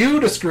be you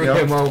to screw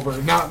him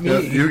over, not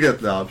me." You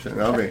get the option,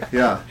 not me.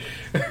 Yeah.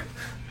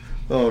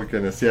 Oh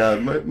goodness, yeah,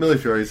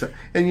 Millefiori.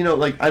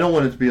 And I don't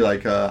want it to be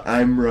like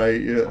I'm right,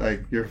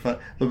 you're fine,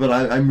 but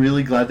I'm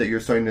really glad that you're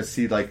starting to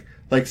see like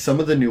like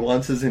some of the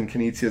nuances in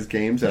Knizia's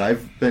games that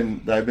I've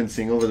been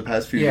seeing over the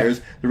past few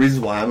years, the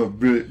reasons why I'm a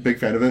big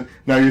fan of it.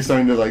 Now you're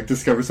starting to like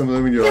discover some of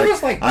them, and you're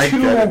There's like, like I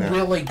two get it now.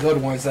 really good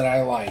ones that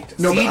I liked.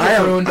 No, but Siege I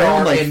of own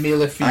Ruindar like and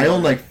Millefior. I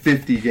own like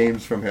 50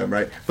 games from him,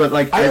 right? But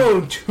like I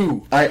own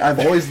 2. I've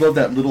always loved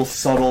that little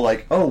subtle,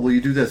 like, oh, well,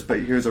 you do this, but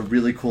here's a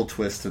really cool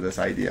twist to this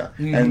idea.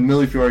 And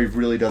Millefiori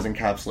really does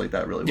encapsulate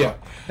that really well.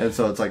 Yeah. And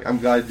so it's like, I'm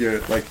glad you're,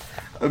 like,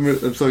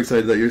 I'm so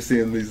excited that you're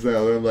seeing these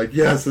now. And I'm like,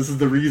 yes, this is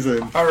the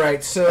reason. All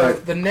right, so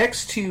the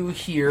next 2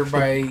 here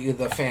by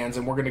the fans,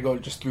 and we're going to go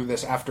just through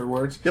this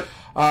afterwards.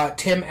 Yep.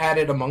 Tim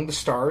added Among the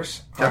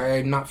Stars. Yep.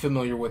 I'm not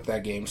familiar with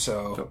that game,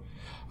 so...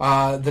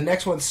 the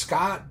next one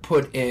Scott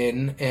put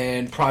in,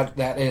 and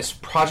that is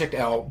Project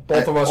L.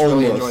 Both of us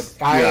really enjoyed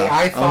it.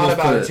 I thought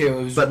about it too.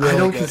 It was but really I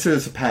don't good. consider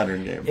this a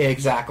pattern game.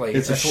 Exactly.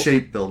 It's a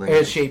shape building.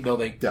 It's shape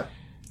building. Yeah.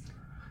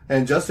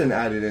 And Justin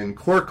added in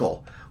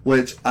Quirkle,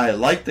 which I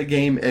like the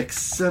game,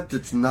 except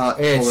it's not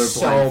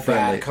colorblind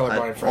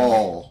friendly at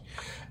all.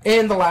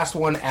 And the last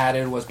one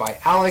added was by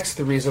Alex.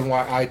 The reason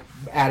why I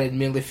added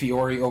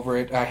Millefiori over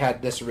it, I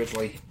had this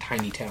originally,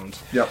 Tiny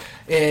Towns. Yep.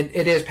 And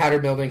it is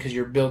pattern building because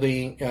you're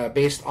building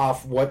based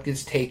off what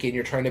gets taken.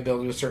 You're trying to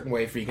build it a certain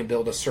way for you can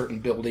build a certain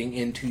building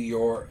into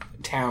your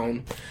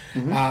town.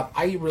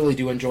 I really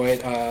do enjoy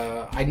it.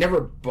 I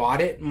never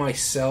bought it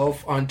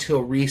myself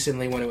until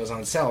recently when it was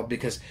on sale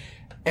because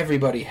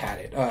everybody had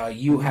it.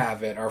 You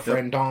have it. Our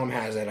friend Dom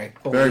has it. I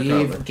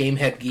believe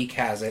Gamehead Geek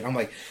has it. I'm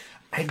like,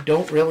 I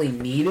don't really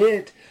need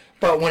it.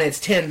 But when it's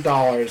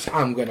 $10,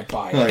 I'm going to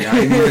buy it. Like,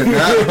 I need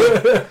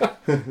it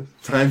now.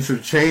 Times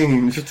have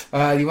changed.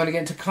 You want to get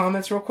into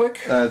comments real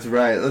quick? That's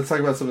right. Let's talk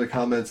about some of the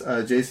comments.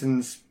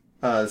 Jason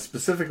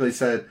specifically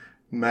said,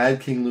 Mad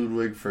King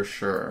Ludwig for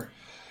sure.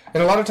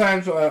 And a lot of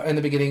times in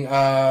the beginning,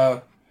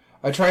 I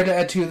tried to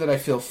add 2 that I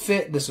feel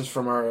fit. This was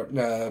from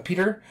our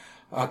Peter,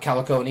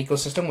 Calico and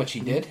Ecosystem, which he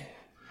did.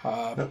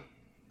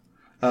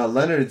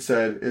 Leonard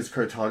said, is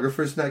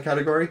cartographers in that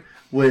category?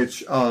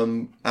 Which,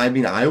 I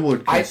mean, I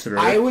would consider it.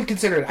 I would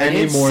consider it. I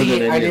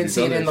didn't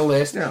see it in the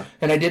list. Yeah.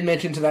 And I did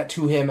mention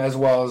to him as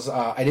well as,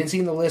 I didn't see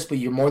it in the list, but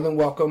you're more than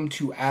welcome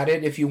to add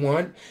it if you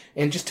want.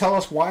 And just tell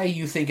us why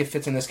you think it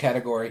fits in this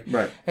category.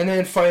 Right. And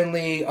then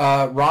finally,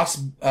 Ross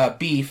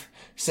Beef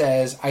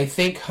says, I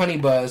think Honey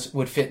Buzz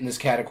would fit in this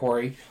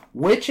category,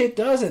 which it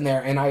does in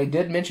there. And I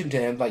did mention to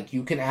him, like,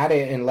 you can add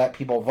it and let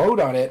people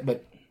vote on it,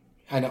 but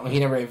I know he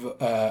never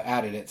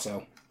added it,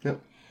 so. Yep.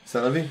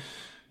 Salavi?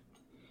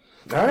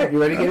 All right, you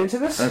ready to get into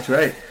this? That's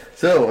right.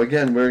 So,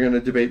 again, we're going to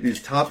debate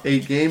these top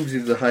 8 games.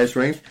 These are the highest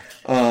ranked.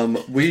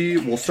 We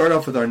will start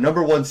off with our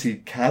number 1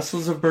 seed,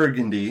 Castles of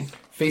Burgundy.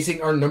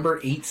 Facing our number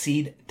 8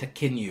 seed,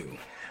 Tekhenu.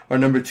 Our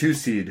number 2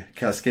 seed,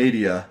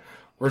 Cascadia.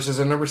 Versus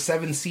our number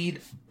 7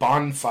 seed,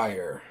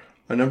 Bonfire.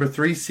 Our number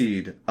 3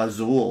 seed,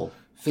 Azul.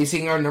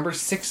 Facing our number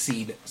 6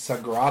 seed,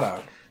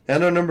 Sagrada.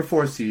 And our number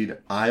 4 seed,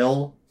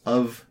 Isle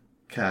of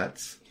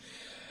Cats.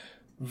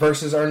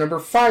 Versus our number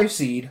 5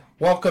 seed,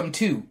 Welcome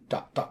to...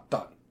 All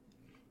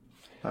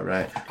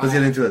right, let's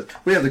get into it.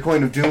 We have the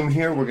Coin of Doom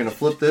here. We're going to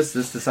flip this.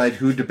 This decides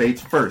who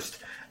debates first.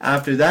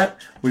 After that,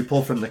 we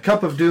pull from the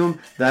Cup of Doom.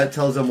 That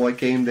tells them what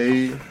game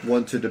they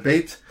want to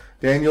debate.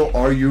 Daniel,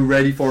 are you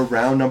ready for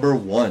round number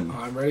 1?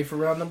 I'm ready for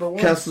round number 1.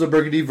 Castles of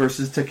Burgundy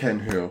versus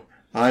Tekhenu.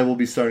 I will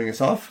be starting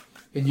us off.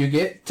 And you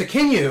get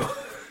Tekhenu.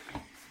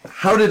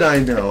 How did I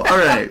know? All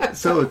right,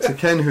 so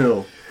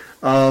Tekhenu.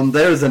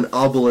 There's an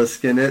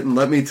obelisk in it, and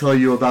let me tell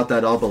you about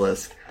that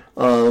obelisk.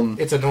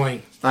 It's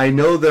annoying. I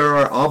know there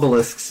are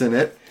obelisks in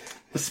it,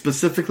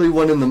 specifically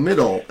one in the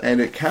middle,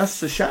 and it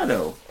casts a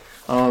shadow,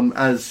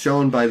 as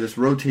shown by this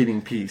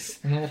rotating piece.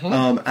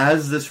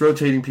 As this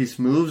rotating piece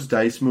moves,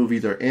 dice move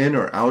either in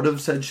or out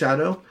of said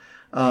shadow,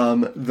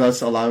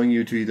 thus allowing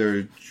you to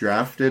either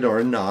draft it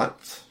or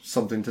not,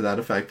 something to that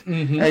effect.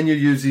 And you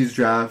use these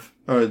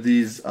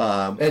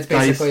it's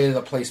basically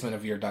the placement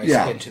of your dice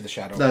into the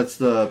shadow. That's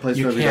the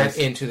placement of your dice.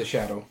 Into the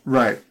shadow.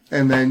 Right.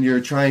 And then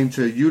you're trying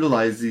to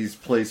utilize these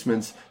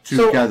placements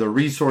to gather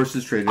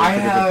resources, trade for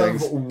different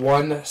things. I have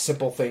one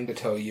simple thing to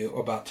tell you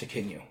about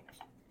Tekhenu.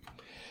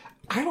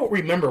 I don't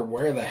remember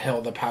where the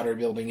hell the powder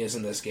building is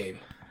in this game.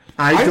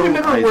 I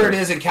remember where it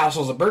is in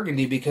Castles of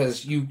Burgundy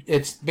because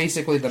it's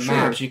basically the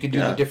maps. You can do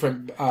the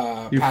different you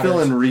patterns. Fill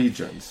in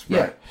regions. Right.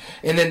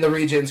 Yeah. And then the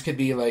regions could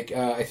be like,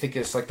 I think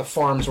it's like the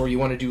farms where you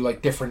want to do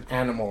like different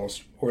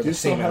animals. Or the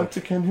same. Do you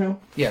still have Tekhenu?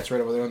 Yeah, it's right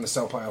over there on the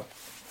cell pile.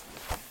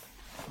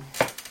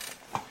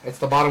 It's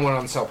the bottom one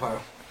on the cell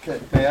pile. Okay,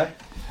 may I?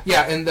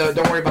 Yeah, and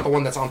don't worry about the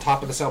one that's on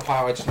top of the cell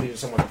pile. I just needed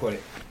someone to put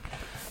it.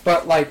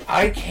 But, like,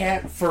 I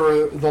can't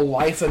for the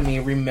life of me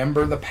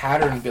remember the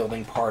pattern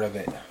building part of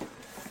it.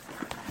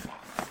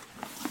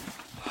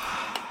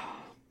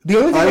 The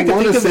only thing I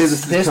can think of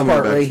is this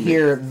part right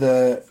here.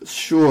 Where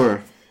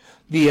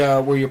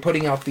you're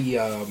putting out the...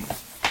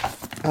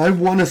 I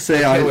want to say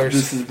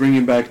this is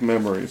bringing back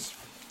memories.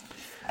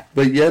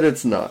 But yet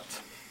it's not.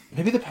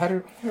 Maybe the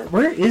pattern...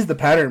 Where is the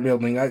pattern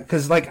building?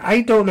 Because,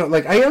 I don't know.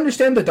 I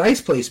understand the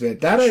dice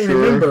placement. That I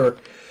remember.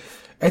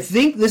 I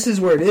think this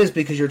is where it is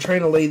because you're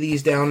trying to lay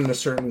these down in a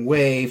certain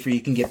way for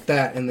you can get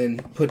that and then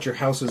put your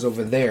houses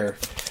over there.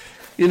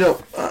 You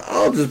know,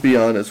 I'll just be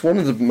honest. One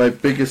of my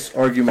biggest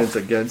arguments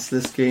against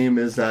this game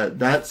is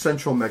that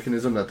central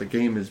mechanism that the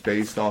game is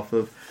based off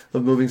of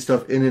moving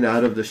stuff in and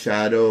out of the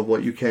shadow of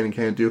what you can and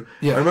can't do.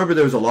 Yeah. I remember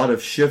there was a lot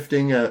of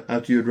shifting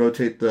after you'd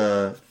rotate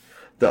the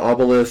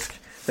obelisk,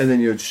 and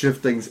then you would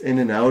shift things in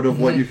and out of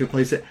what you could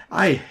place it.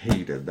 I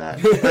hated that.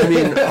 I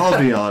mean, I'll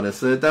be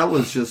honest. That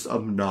was just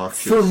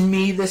obnoxious. For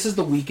me, this is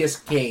the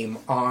weakest game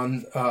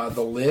on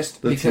the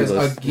list because,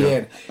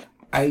 again,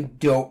 I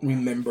don't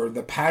remember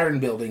the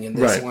pattern building in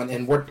this one,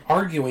 and we're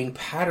arguing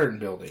pattern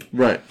building.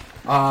 Right.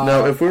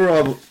 Now, if we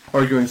were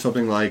arguing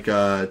something like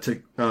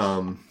that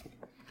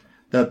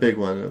big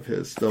one of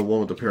his, the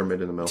one with the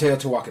pyramid in the middle.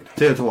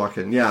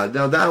 Teotihuacan. Yeah,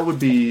 now that would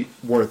be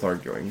worth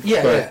arguing.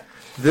 Yeah, but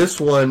this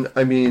one,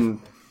 I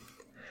mean,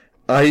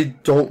 I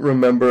don't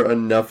remember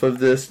enough of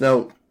this.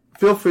 Now,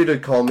 feel free to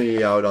call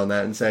me out on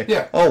that and say,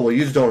 oh, well,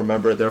 you just don't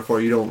remember it, therefore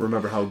you don't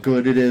remember how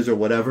good it is or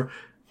whatever.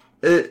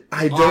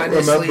 I don't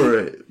remember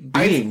it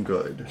being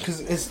good.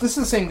 Because this is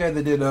the same guy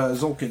that did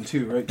Zolkin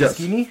too, right? Yes.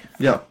 Tuskini?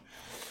 Yeah.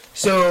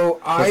 So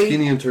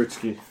Tuskini and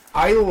Turtsky.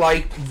 I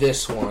liked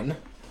this one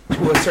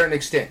to a certain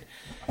extent.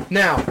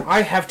 Now,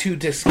 I have two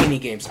Tuskini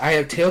games. I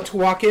have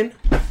Teotihuacan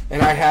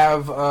and I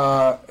have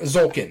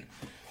Zolkin.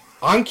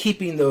 I'm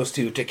keeping those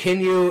two.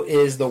 Tekenyu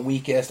is the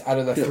weakest out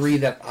of the three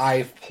that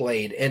I've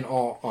played, in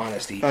all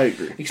honesty. I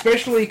agree.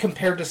 Especially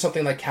compared to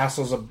something like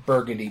Castles of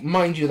Burgundy.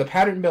 Mind you, the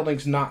pattern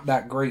building's not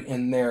that great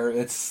in there.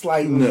 It's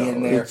slightly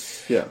in there.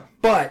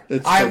 But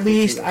at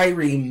least I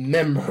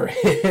remember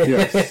it.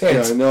 Yes.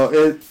 Yeah,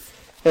 no,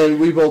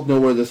 and we both know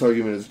where this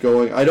argument is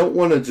going. I don't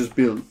want to just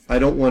be... I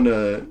don't want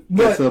to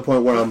get to the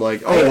point where I'm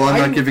like, I'm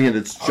not giving it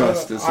its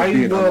justice.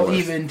 I will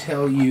even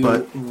tell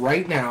you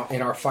right now,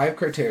 in our 5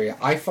 criteria,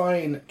 I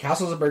find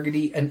Castles of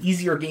Burgundy an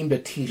easier game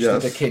to teach than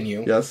the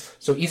Kinyu. Yes.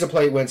 So ease of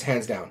play wins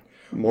hands down.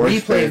 More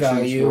replay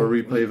value. More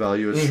replay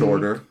value is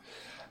shorter.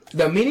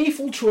 The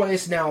meaningful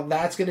choice, now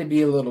that's going to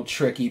be a little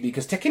tricky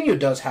because Tekenyu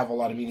does have a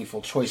lot of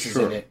meaningful choices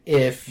in it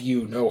if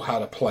you know how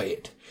to play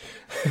it.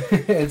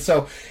 And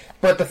so...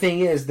 But the thing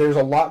is, there's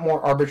a lot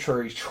more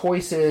arbitrary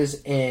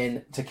choices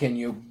in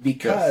Tekenyu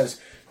because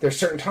there's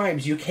certain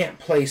times you can't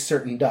play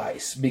certain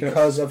dice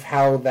because of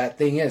how that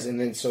thing is. And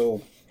then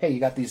so, hey, you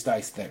got these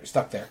dice there,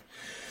 stuck there.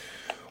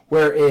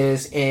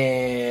 Whereas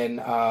in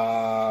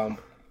Castles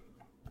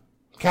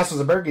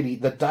of Burgundy,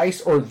 the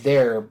dice are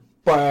there,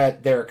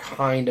 but they're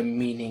kind of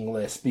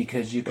meaningless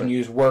because you can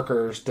use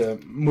workers to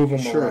move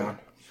them around.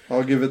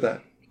 I'll give it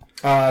that.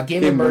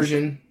 Game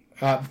immersion.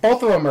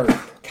 Both of them are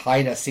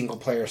kind of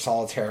single-player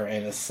solitaire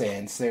in a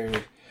sense.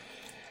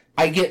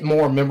 I get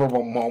more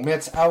memorable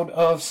moments out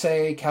of,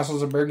 say,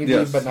 Castles of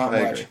Burgundy, but not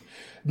much. Agree.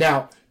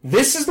 Now,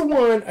 this is the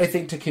one I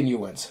think Tekenyu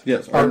wins.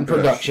 Yes, art and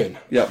production.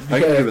 Yeah, I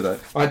can give it that.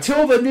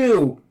 Until the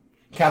new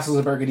Castles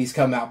of Burgundy's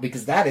come out,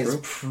 because that is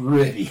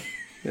pretty.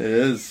 It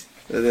is.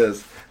 It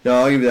is. No,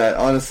 I'll give you that.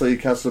 Honestly,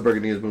 Castles of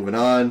Burgundy is moving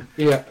on.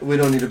 Yeah. We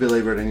don't need to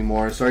belabor it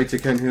anymore. Sorry,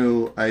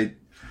 Tekenyu. I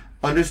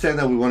understand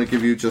that we want to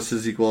give you just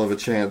as equal of a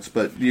chance,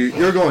 but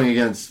you're going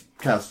against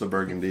Castles of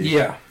Burgundy.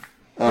 Yeah.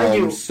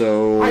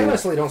 So I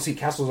honestly don't see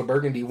Castles of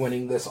Burgundy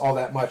winning this all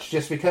that much,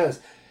 just because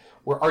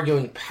we're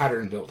arguing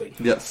pattern building.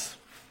 Yes.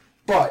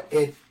 But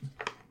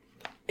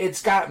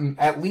it's got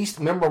at least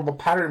memorable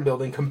pattern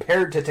building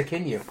compared to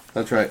Tekenyu.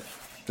 That's right.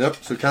 Yep,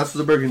 so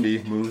Castles of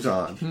Burgundy moves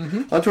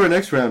on. On to our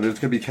next round. It's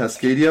going to be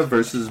Cascadia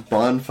versus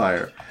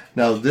Bonfire.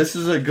 Now, this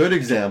is a good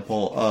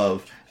example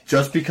of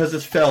just because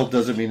it's failed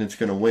doesn't mean it's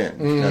going to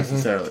win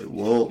necessarily.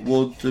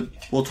 We'll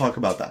talk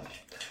about that.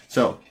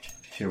 So,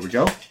 here we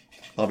go.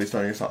 I'll be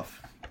starting us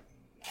off.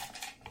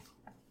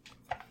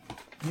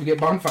 You get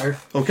Bonfire.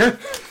 Okay.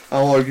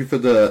 I'll argue for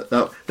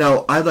the...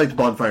 Now, I liked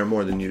Bonfire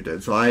more than you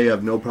did, so I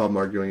have no problem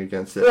arguing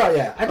against it. Well,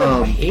 yeah. I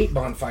don't hate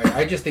Bonfire.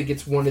 I just think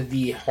it's one of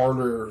the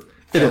harder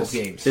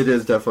games. It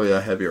is definitely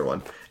a heavier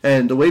one.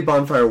 And the way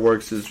Bonfire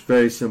works is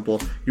very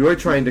simple. You are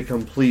trying to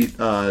complete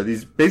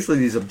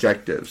these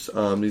objectives,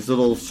 these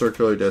little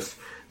circular discs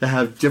that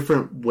have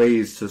different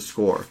ways to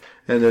score.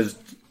 And there's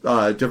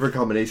different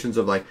combinations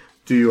of, like,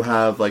 do you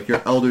have, like,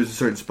 your elders in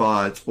certain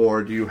spots,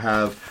 or do you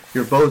have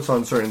your boats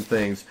on certain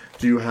things?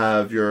 Do you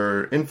have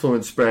your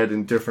influence spread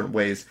in different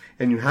ways?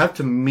 And you have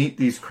to meet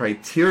these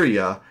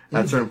criteria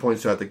at certain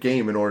points throughout the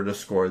game in order to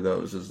score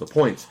those as the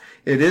points.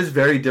 It is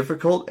very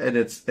difficult, and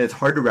it's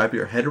hard to wrap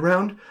your head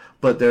around,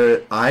 but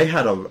I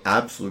had an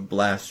absolute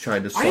blast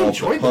trying to solve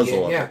the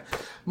puzzle of it.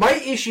 My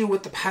issue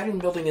with the pattern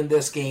building in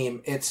this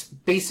game, it's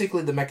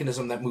basically the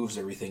mechanism that moves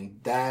everything.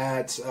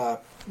 That's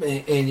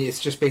and it's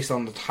just based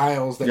on the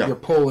tiles that you're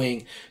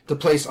pulling to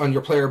place on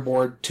your player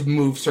board to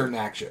move certain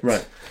actions.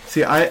 Right.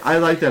 See, I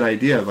like that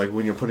idea of, like,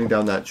 when you're putting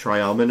down that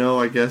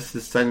triomino, I guess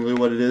is technically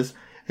what it is,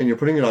 and you're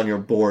putting it on your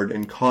board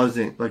and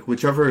causing, like,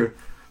 whichever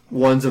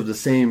ones of the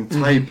same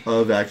type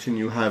of action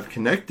you have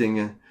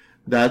connecting,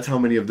 that's how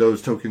many of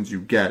those tokens you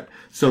get.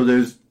 So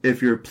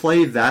if you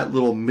play that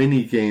little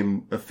mini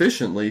game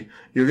efficiently,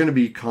 you're going to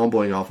be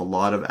comboing off a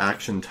lot of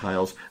action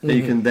tiles that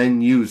you can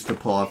then use to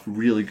pull off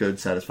really good,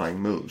 satisfying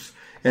moves.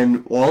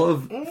 And all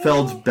of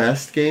Feld's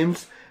best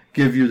games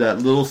give you that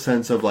little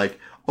sense of like,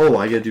 oh,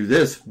 I gotta do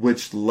this,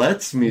 which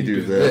lets me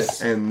do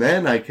this, and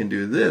then I can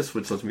do this,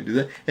 which lets me do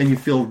that. And you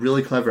feel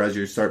really clever as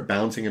you start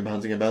bouncing and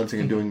bouncing and bouncing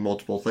and doing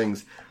multiple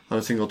things on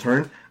a single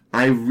turn.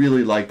 I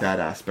really like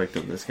that aspect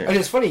of this game. And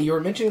it's funny, you were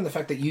mentioning the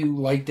fact that you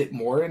liked it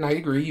more, and I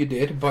agree you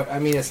did, but I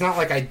mean, it's not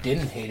like I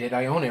didn't hate it.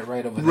 I own it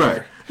right over there.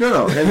 Right.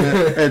 No, and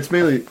it's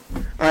mainly,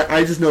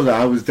 I just know that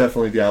I was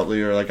definitely the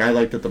outlier. Like, I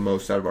liked it the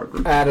most out of our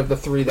group. Out of the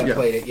three that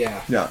played it,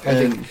 yeah. Yeah. I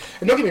think,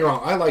 and don't get me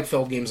wrong, I like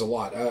Feld games a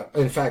lot.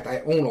 In fact,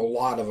 I own a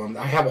lot of them.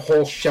 I have a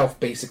whole shelf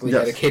basically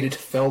dedicated to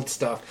Feld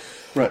stuff.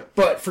 Right.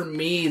 But for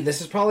me,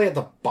 this is probably at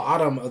the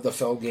bottom of the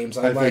Feld games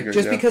I like, figured,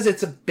 just because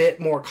it's a bit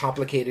more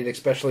complicated,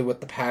 especially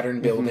with the pattern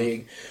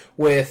building,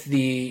 with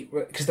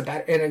because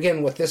and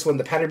again, with this one,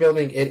 the pattern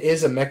building, it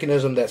is a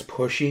mechanism that's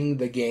pushing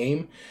the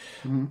game,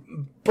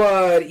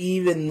 but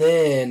even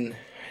then,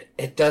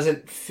 it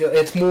doesn't feel,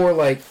 it's more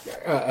like,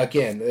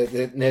 again,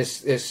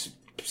 this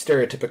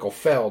stereotypical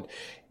Feld,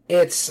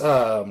 it's,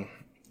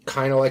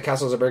 kind of like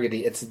Castles of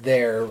Burgundy. It's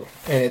there,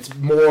 and it's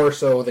more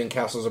so than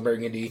Castles of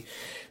Burgundy.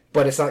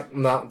 But it's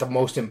not the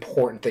most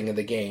important thing in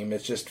the game.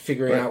 It's just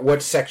figuring out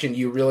what section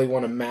you really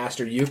want to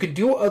master. You could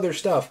do other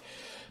stuff,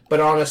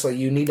 but honestly,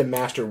 you need to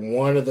master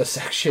one of the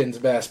sections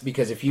best,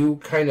 because if you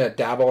kind of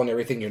dabble in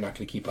everything, you're not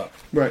going to keep up.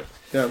 Right.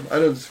 Yeah, I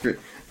don't disagree.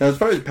 Now, as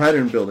far as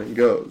pattern building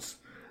goes,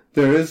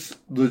 there is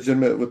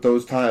legitimate with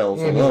those tiles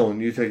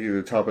alone. You take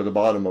the top or the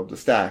bottom of the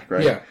stack,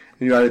 right? Yeah.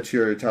 And you add it to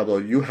your tableau.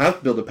 You have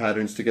to build the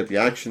patterns to get the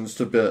actions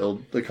to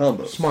build the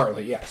combos.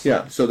 Smartly, yes.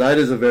 Yeah, so that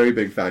is a very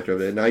big factor of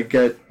it. And I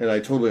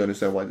totally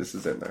understand why this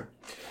is in there.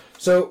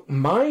 So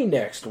my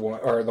next one,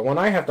 or the one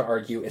I have to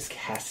argue, is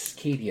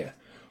Cascadia.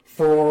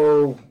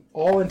 For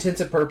all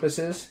intents and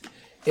purposes,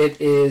 it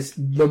is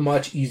the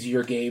much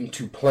easier game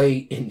to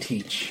play and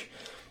teach.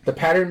 The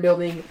pattern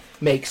building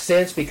makes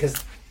sense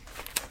because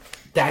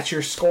that's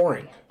your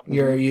scoring.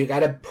 You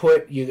got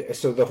to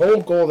so the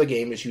whole goal of the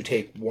game is you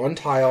take one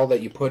tile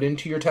that you put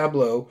into your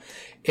tableau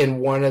and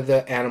one of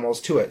the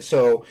animals to it.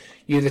 So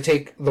you either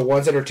take the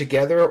ones that are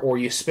together or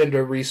you spend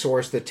a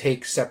resource that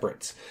takes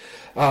separates.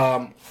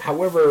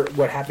 However,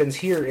 what happens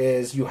here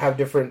is you have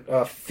different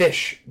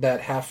fish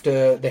that have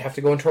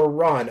to go into a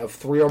run of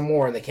 3 or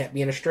more, and they can't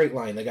be in a straight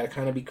line. They got to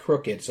kind of be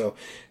crooked. So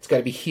it's got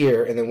to be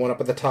here, and then one up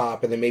at the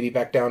top, and then maybe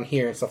back down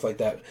here and stuff like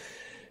that.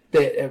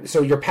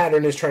 So your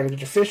pattern is trying to get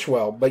your fish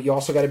well, but you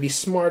also got to be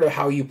smart of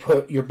how you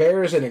put your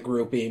bears in a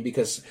grouping,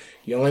 because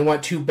you only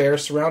want 2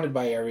 bears surrounded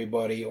by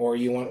everybody, or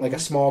you want like a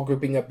small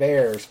grouping of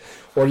bears,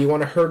 or you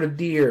want a herd of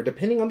deer,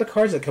 depending on the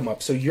cards that come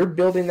up. So you're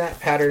building that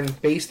pattern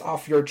based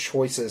off your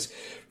choices.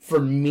 For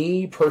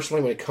me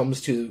personally, when it comes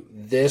to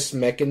this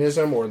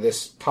mechanism or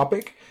this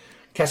topic,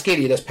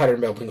 Cascadia does pattern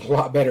building a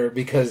lot better,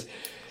 because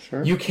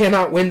you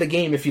cannot win the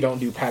game if you don't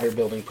do pattern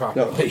building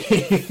properly.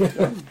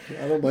 No.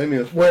 I don't blame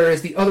you.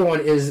 Whereas the other one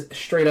is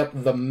straight up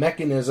the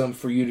mechanism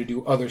for you to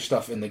do other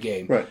stuff in the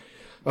game. Right.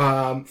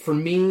 For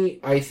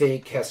me, I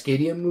think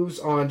Cascadia moves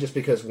on just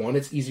because, one,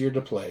 it's easier to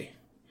play.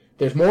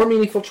 There's more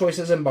meaningful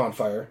choices in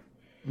Bonfire.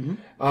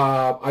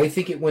 I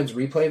think it wins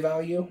replay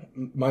value.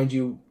 Mind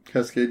you...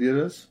 Cascadia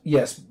does?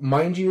 Yes.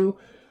 Mind you,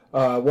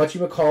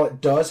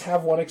 whatchamacallit does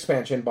have one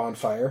expansion,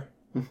 Bonfire,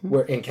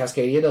 where in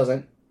Cascadia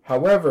doesn't.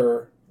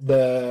 However,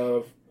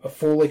 the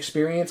full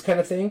experience kind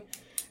of thing,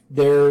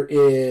 there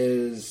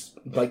is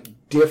like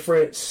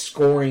different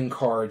scoring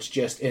cards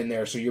just in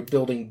there, so you're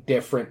building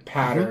different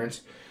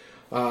patterns.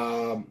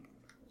 And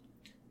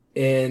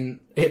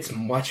it's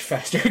much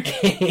faster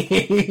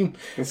game.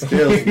 The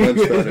scale's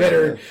much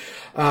better.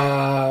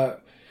 Art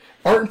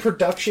and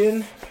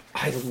production,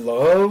 I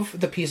love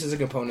the pieces and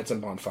components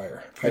in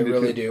Bonfire. I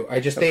really do. I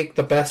just think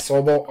the best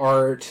Sobel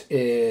art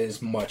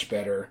is much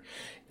better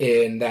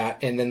in that,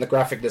 and then the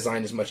graphic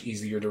design is much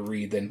easier to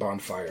read than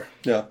Bonfire.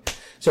 Yeah.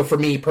 So for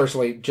me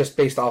personally, just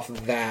based off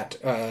of that,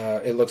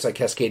 it looks like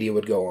Cascadia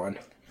would go on.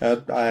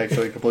 I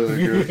actually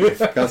completely agree with you.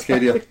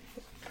 Cascadia.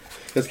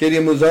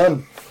 Cascadia moves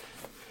on.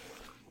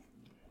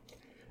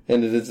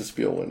 And it is a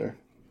Spiel winner.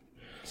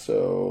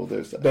 So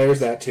there's that.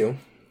 There's that too.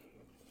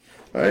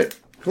 Alright,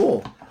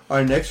 cool.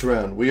 Our next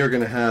round, we are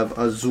going to have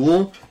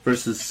Azul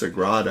versus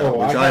Sagrada,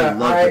 which I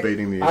love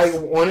debating these. I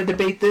want to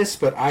debate this,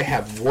 but I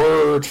have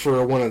words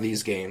for one of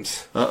these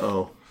games.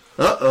 Uh-oh.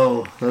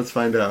 Let's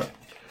find out.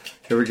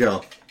 Here we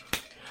go.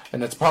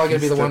 And that's probably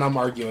going to be the one I'm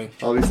arguing.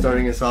 I'll be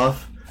starting us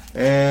off.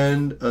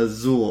 And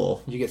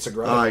Azul. You get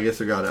Sagrada. I get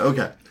Sagrada.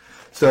 Okay.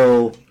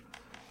 So,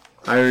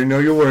 I already know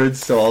your words,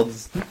 so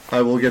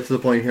I will get to the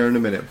point here in a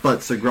minute.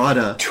 But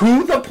Sagrada...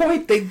 To the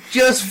point, they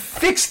just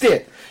fixed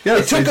it.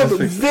 Yes, it took them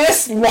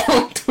this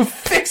long to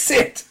fix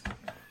it.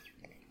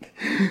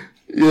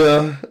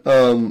 Yeah.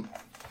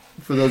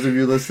 For those of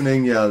you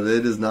listening, yeah,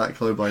 it is not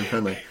colorblind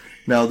friendly.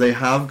 Now, they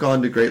have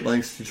gone to great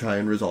lengths to try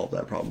and resolve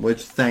that problem,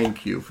 which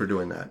thank you for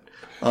doing that.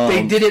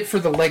 They did it for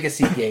the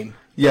Legacy game.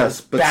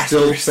 Yes, but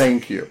Bastards. still,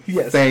 thank you.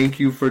 Yes. Thank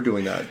you for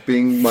doing that.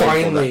 Being mindful of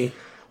that. Finally.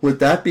 With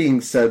that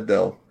being said,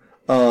 though,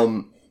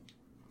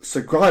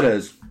 Sagrada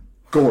is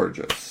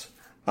gorgeous.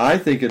 I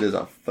think it is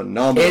a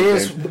phenomenal It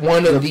is game.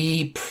 one of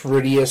the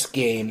prettiest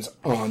games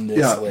on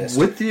this list.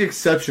 With the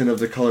exception of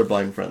the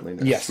colorblind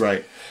friendliness, Yes.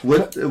 right?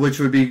 Which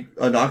would be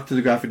a knock to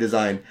the graphic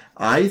design.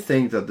 I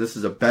think that this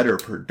is a better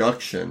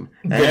production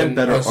and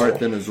better Azul. art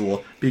than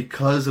Azul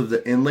because of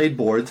the inlaid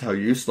boards, how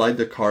you slide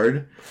the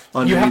card You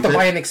underneath have to it.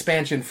 buy an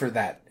expansion for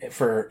that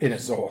in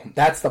Azul.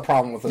 That's the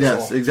problem with Azul.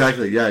 Yes,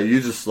 exactly. Yeah, you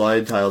just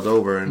slide tiles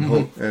over and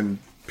hope and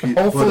put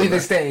Hopefully them they there.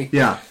 stay.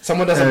 Yeah,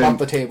 Someone doesn't And- bump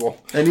the table.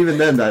 And even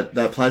then, that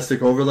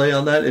plastic overlay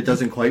on that, it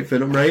doesn't quite fit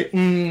them right.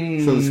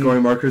 So the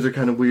scoring markers are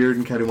kind of weird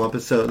and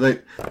cattywampus. So there's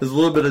a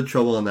little bit of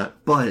trouble on that.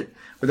 But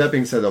with that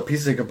being said, though,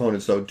 pieces and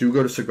components, though, do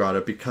go to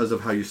Sagrada because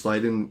of how you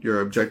slide in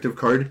your objective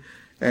card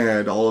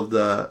and all of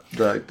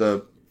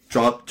the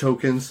drop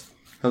tokens,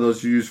 how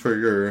those you use for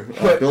your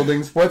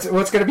buildings. What's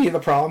going to be the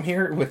problem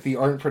here with the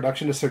art and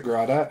production of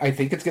Sagrada? I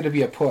think it's going to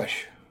be a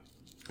push.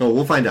 Oh,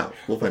 we'll find out.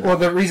 We'll find Well, out.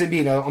 the reason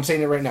being, I'm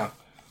saying it right now.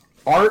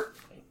 Art,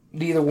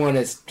 neither one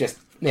is just,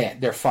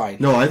 they're fine.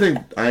 No, I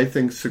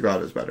think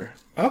Sagrada is better.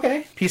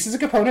 Okay, pieces and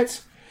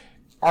components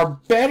are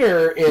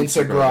better in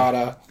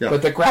Sagrada, Yeah.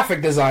 but the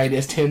graphic design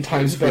is 10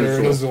 times better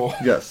in Azul.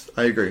 Yes,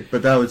 I agree.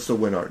 But that would still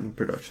win art and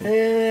production.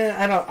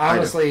 I don't.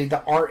 Honestly,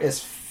 the art is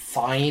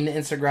fine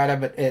in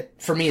Sagrada, but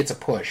for me, it's a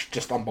push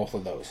just on both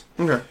of those.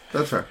 Okay,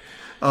 that's fair.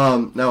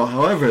 Now,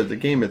 however, the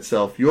game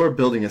itself, you're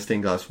building a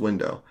stained glass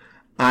window.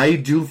 I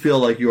do feel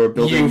like you are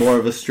building more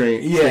of a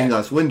stained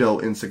glass window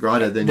in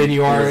Sagrada than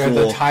you are in in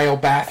the Azul. tile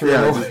bathroom.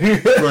 Yeah,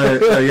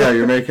 but,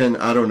 you're making,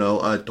 I don't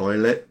know, a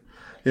toilet.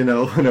 You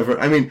know, whenever.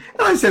 I mean,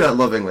 and I say that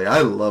lovingly.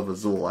 I love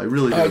Azul. I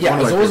really do. It's one of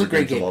my Azul is a favorite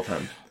great games game. of all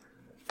time.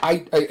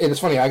 And it's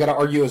funny. I got to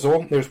argue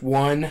Azul. There's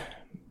one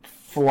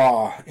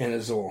flaw in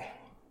Azul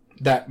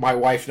that my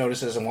wife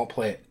notices and won't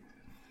play it.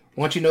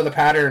 Once you know the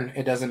pattern,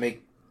 it doesn't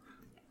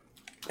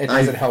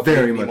help you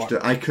very anymore. much.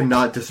 I could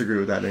not disagree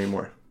with that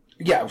anymore.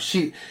 Yeah,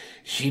 she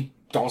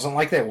doesn't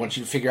like that. Once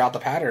you figure out the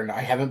pattern,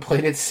 I haven't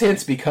played it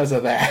since because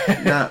of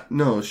that.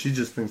 No, she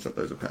just thinks that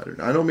there's a pattern.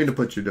 I don't mean to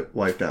put your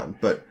wife down,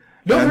 but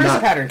No, I'm there is a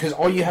not- pattern because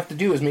all you have to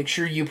do is make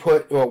sure you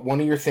put one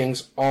of your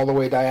things all the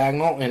way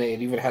diagonal, and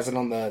it even has it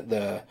on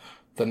the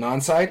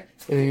non-side,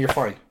 and then you're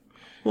fine.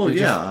 Well,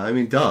 yeah, I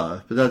mean, duh.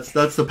 But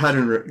that's the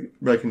pattern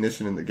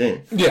recognition in the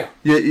game. Yeah.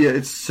 Yeah,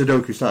 it's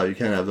Sudoku style. You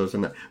can't have those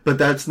in that. But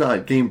that's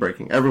not game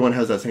breaking. Everyone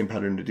has that same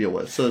pattern to deal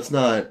with. So it's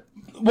not.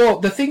 Well,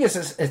 the thing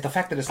is the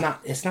fact that it's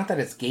not that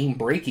it's game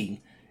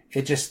breaking.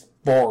 It's just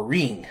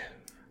boring.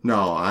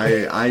 No,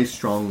 I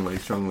strongly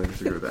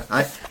disagree with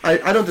that.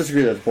 I don't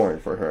disagree that it's boring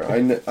for her.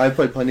 I've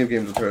played plenty of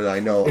games with her that I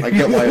know. I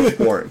get why it's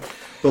boring.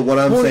 But what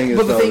I'm saying is,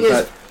 but the though, thing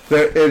is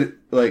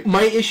that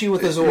My issue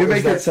with Azul you is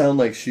make that it sound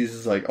like she's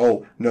just like,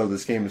 oh no,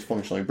 this game is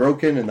functionally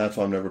broken, and that's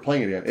why I'm never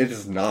playing it again. It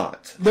is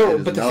not. no, It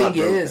is but the not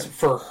thing broken. is,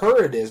 for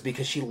her, it is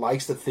because she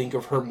likes to think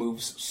of her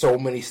moves so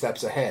many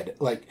steps ahead.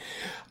 Like,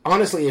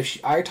 honestly, if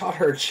I taught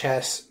her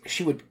chess,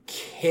 she would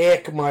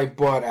kick my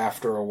butt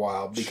after a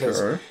while because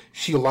Sure.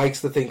 she likes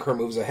to think her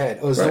moves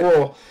ahead.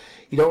 Azul,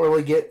 you don't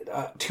really get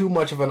too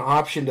much of an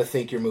option to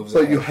think your moves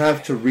But ahead. you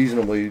have to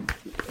reasonably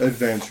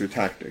advance your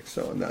tactics,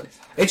 so and that's.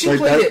 And she like,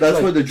 played that's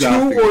it where the two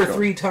drafting or is going.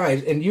 three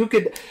times, and you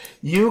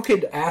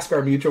could ask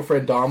our mutual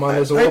friend Dom on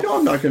Azul. I know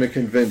I'm not going to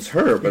convince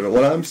her, but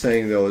what I'm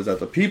saying though is that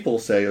the people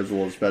say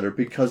Azul is better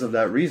because of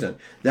that reason.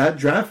 That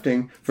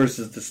drafting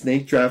versus the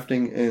snake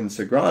drafting in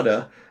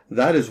Sagrada,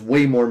 that is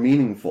way more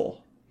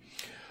meaningful.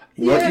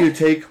 Yeah. What you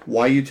take,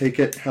 why you take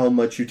it, how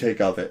much you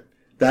take of it.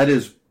 That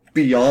is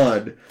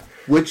beyond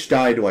which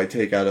die do I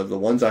take out of the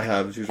ones I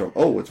have. Choose from.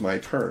 Oh, it's my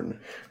turn.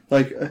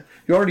 Like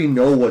you already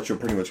know what you're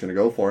pretty much going to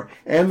go for,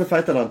 and the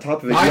fact that on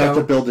top of it you have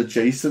to build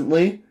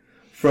adjacently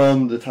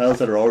from the tiles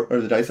that are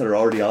or the dice that are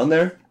already on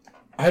there.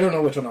 I don't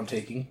know which one I'm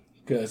taking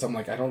because I'm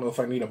like, I don't know if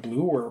I need a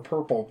blue or a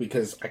purple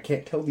because I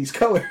can't tell these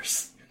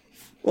colors.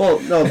 Well,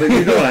 no, but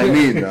you know what I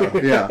mean, though.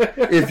 Yeah,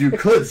 if you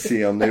could see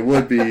them, they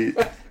would be.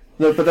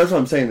 No, but that's what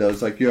I'm saying, though.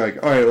 It's like you're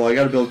like, all right, well, I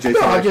got to build Jason.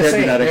 No, I I'm can't just do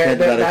saying that. I can't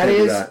do that. I can't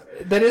do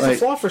that. that is a Like-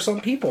 flaw for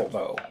some people,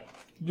 though.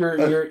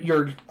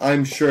 You're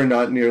I'm sure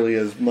not nearly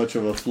as much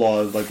of a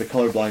flaw as like the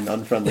colorblind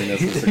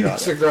unfriendliness of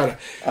Sagrada.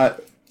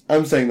 Sagrada.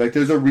 I'm saying like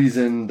there's a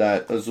reason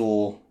that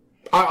Azul.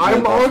 I'm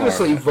went that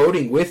honestly far.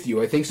 voting with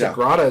you. I think Yeah.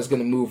 Sagrada is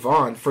going to move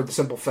on for the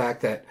simple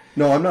fact that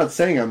No, I'm not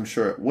saying I'm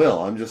sure it will.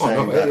 I'm just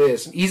saying no, that it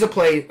is. Ease of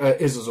play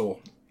is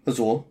Azul,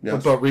 Azul.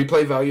 Yes. but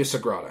replay value is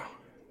Sagrada.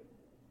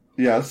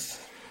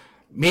 Yes.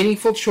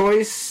 Meaningful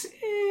choice.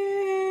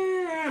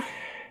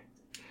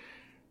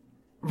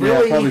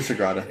 Really? Yeah, probably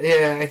Sagrada.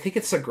 Yeah, I think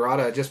it's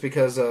Sagrada just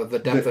because of the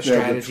depth of They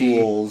have the strategy.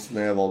 tools, and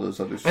they have all those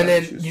other And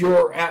then strategies.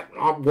 you're at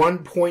one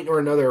point or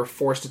another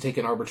forced to take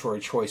an arbitrary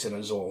choice in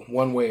Azul,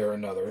 one way or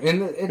another.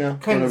 And it yeah,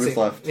 kind of whatever's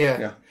left.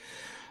 Yeah.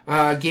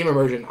 Game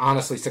immersion,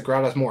 honestly,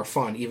 Sagrada's more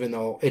fun, even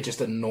though it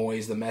just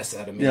annoys the mess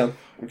out of me. Yeah.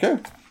 Okay.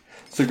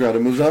 Sagrada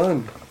moves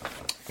on.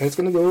 And it's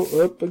going to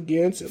go up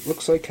against, it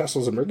looks like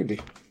Castles of Burgundy.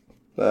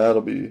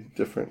 That'll be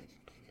different.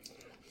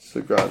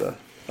 Sagrada.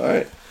 All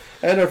right.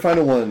 And our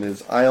final one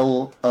is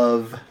Isle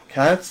of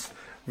Cats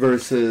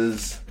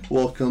versus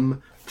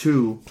Welcome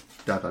to ...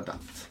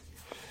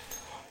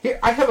 Here,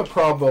 I have a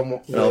problem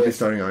with... I'll be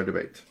starting our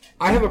debate.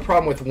 I have a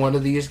problem with one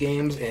of these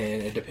games,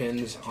 and it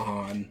depends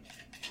on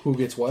who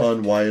gets what.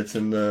 On why it's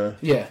in the...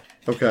 Yeah.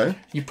 Okay.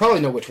 You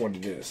probably know which one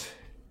it is.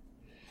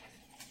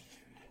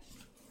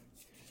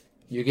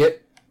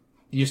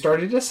 You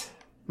started this?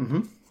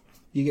 Mm-hmm.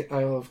 You get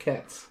Isle of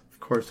Cats. Of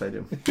course I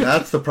do.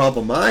 That's the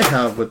problem I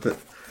have with it.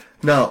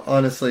 No,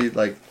 honestly,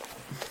 like...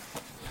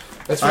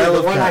 That's right.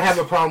 The one I have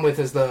a problem with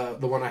is the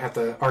one I have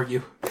to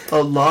argue.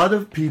 A lot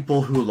of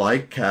people who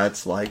like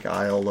cats like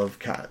Isle of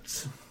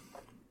Cats.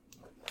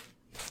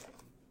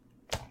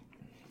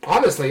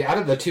 Honestly, out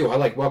of the two, I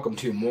like Welcome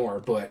to more,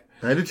 but...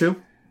 I do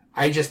too.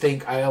 I just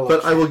think Isle of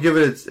But I will give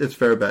it its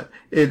fair bet.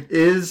 It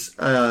is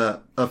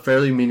a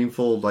fairly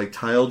meaningful like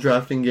tile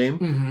drafting game.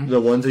 Mm-hmm.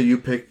 The ones that you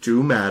pick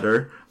do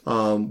matter.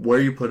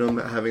 Where you put them,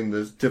 having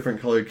the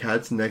different colored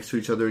cats next to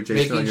each other,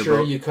 adjacent on your boat.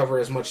 Making sure you cover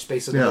as much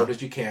space of the boat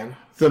as you can.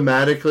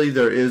 Thematically,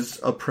 there is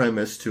a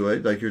premise to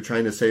it. Like, you're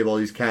trying to save all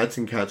these cats,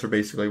 and cats are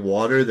basically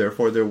water,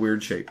 therefore they're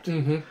weird shaped.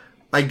 Mm-hmm.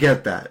 I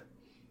get that.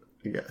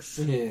 I guess.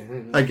 Yeah.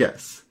 I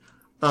guess.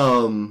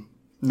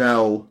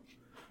 Now,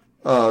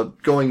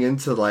 going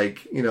into,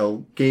 like,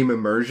 game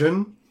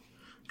immersion,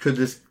 could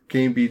this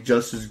game be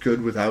just as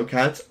good without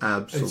cats?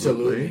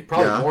 Absolutely.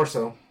 Probably more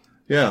so.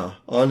 Yeah,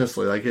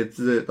 honestly, like it's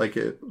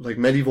like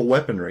medieval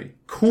weaponry.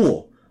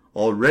 Cool.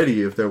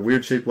 Already, if they're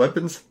weird shaped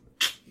weapons,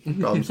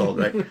 problem solved,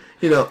 right?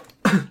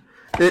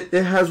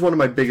 It has one of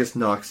my biggest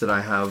knocks that I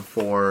have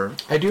for.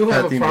 I do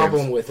have a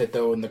problem games. with it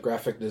though in the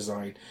graphic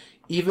design.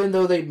 Even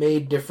though they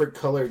made different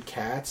colored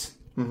cats,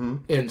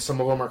 and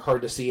some of them are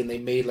hard to see, and they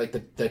made like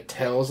the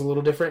tails a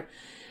little different.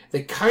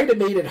 They kind of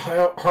made it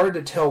hard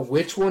to tell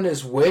which one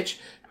is which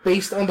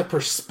based on the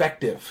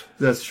perspective.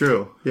 That's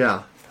true.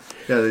 Yeah.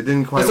 Yeah, they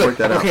didn't quite work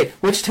that out. Okay,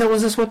 which tail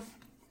is this one?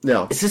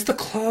 No. Is this the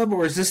club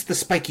or is this the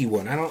spiky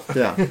one? I don't...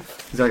 Yeah,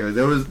 exactly.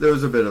 There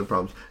was a bit of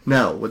problems.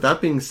 Now, with that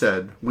being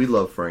said, we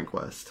love Frank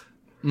West.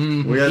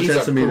 Mm-hmm. We had a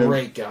chance to meet him. He's a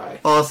great guy.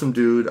 Awesome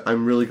dude.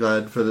 I'm really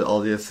glad for all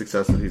the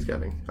success that he's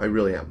getting. I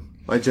really am.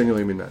 I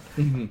genuinely mean that.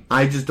 Mm-hmm.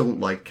 I just don't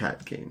like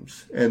cat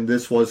games, and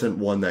this wasn't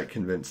one that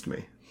convinced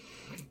me.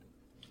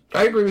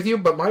 I agree with you,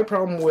 but my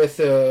problem with...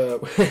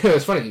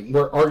 it's funny,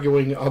 we're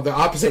arguing on the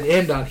opposite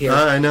end on here.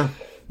 I know.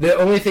 The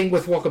only thing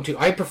with Welcome to,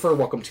 I prefer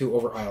Welcome to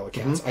over Isle of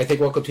Cats. I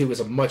think Welcome to is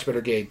a much better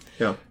game.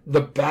 Yeah.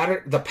 The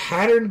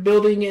pattern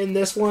building in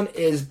this one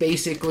is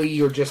basically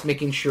you're just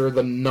making sure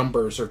the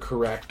numbers are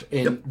correct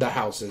in the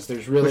houses.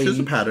 There's really... Which is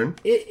a pattern.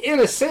 In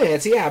a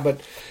sense, yeah,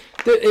 but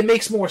it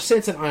makes more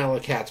sense in Isle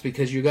of Cats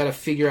because you got to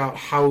figure out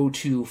how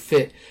to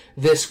fit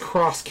this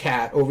cross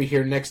cat over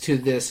here next to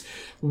this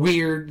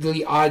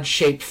weirdly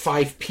odd-shaped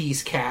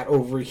 5-piece cat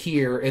over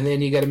here, and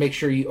then you got to make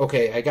sure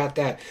okay, I got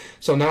that.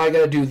 So now I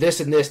got to do this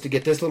and this to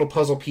get this little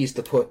puzzle piece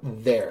to put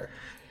there.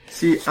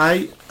 See,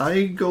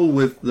 I go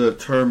with the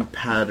term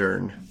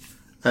pattern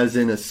as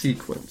in a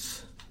sequence.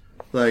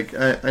 Like,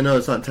 I know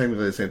it's not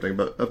technically the same thing,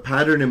 but a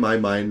pattern in my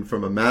mind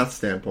from a math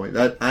standpoint,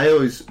 that I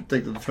always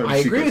think of the term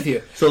sequence. Agree with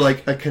you. So,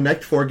 like, a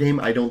Connect 4 game,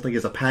 I don't think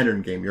is a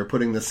pattern game. You're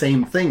putting the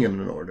same thing in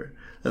an order.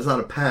 That's not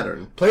a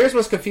pattern. Players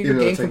must configure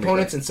game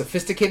components in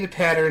sophisticated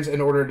patterns in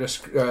order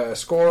to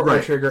score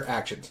or trigger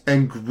actions.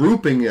 And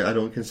grouping it, I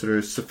don't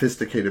consider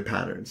sophisticated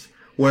patterns.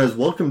 Whereas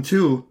Welcome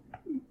to,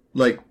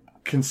 like,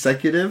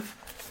 consecutive...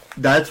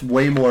 That's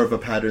way more of a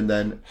pattern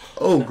than,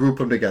 group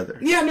them together.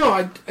 Yeah, no,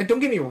 I don't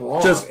get me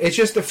wrong. It's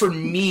just that for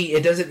me,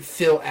 it doesn't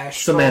feel as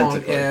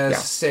strong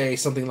as, say,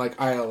 something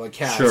like Isle of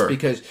Cats. Sure.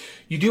 Because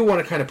you do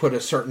want to kind of put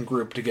a certain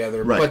group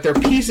together, right. But their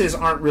pieces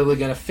aren't really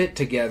going to fit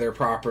together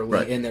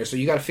properly in there. So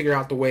you got to figure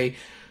out the way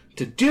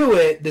to do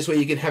it. This way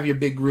you can have your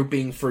big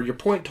grouping for your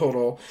point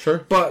total. Sure.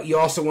 But you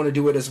also want to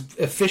do it as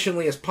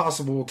efficiently as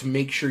possible to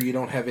make sure you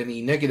don't have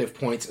any negative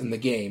points in the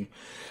game.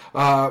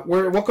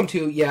 Where Welcome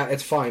to, yeah,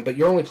 it's fine, but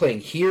you're only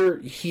playing here,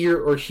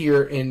 or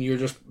here, and you're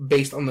just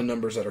based on the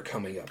numbers that are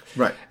coming up.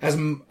 Right.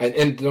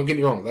 And don't get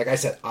me wrong, like I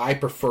said, I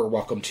prefer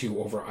Welcome to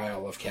over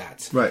Isle of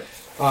Cats. Right.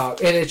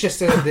 And it's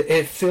just,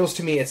 it feels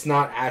to me it's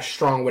not as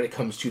strong when it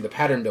comes to the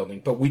pattern building,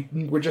 but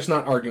we're just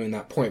not arguing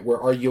that point.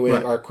 We're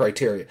arguing our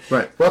criteria.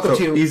 Right. Welcome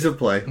to... ease of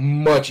play.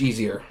 Much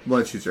easier.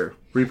 Much easier.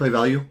 Replay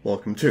value,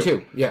 Welcome to.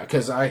 2, yeah,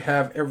 because I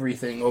have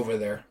everything over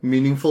there.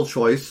 Meaningful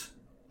choice,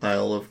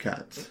 Isle of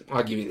Cats.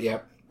 I'll give you,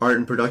 yep. Art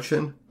and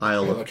production,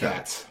 Isle of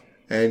Cats.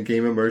 And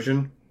game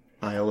immersion,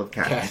 Isle of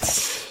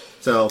Cats.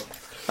 So,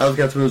 Isle of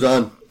Cats moves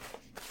on.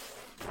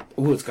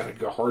 Ooh, it's got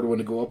a hard one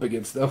to go up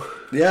against, though.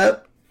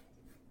 Yep.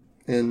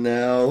 And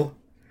now,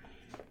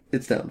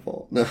 it's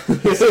downfall. No.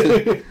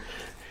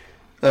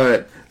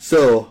 Alright,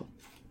 so,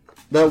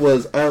 that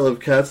was Isle of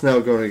Cats now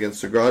going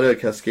against Sagrada,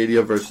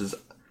 Cascadia versus...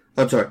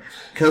 I'm sorry,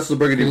 Castle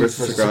Burgundy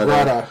versus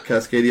Sagrada,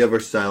 Cascadia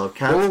versus Isle of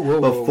Cats.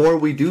 Whoa. Before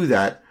we do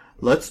that,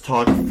 let's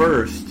talk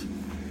first...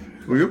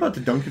 Were you about to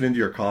dunk it into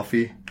your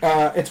coffee?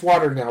 It's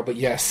water now, but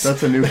yes.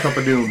 That's a new cup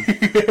of doom.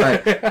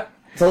 Right.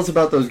 Tell us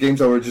about those games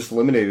that were just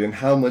eliminated, and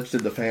how much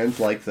did the fans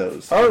like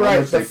those? All How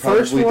right, much the they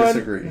first probably one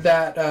disagree.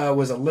 that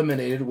was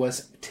eliminated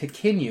was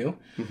Tekhenu.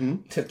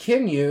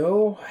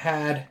 Tekhenu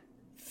had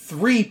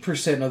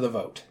 3% of the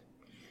vote.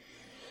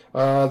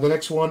 The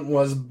next one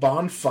was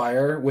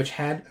Bonfire, which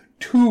had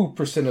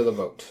 2% of the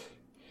vote.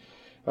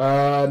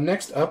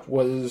 Next up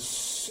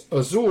was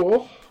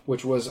Azul,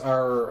 which was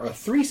our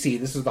 3 seed.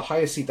 This is the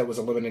highest seed that was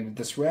eliminated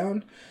this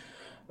round.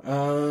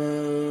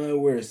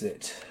 Where is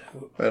it?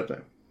 Right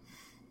there.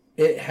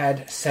 It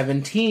had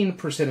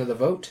 17% of the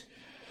vote.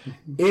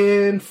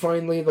 And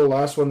finally, the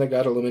last one that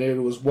got eliminated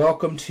was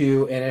Welcome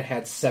to, and it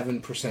had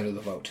 7% of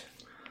the vote.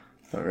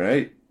 All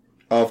right.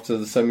 Off to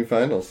the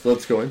semifinals.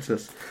 Let's go into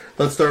this.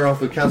 Let's start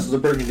off with Castles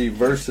of Burgundy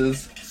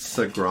versus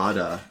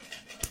Sagrada.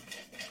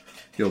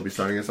 You'll be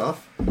starting us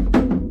off.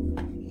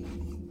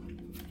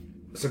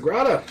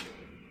 Sagrada.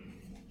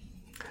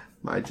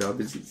 My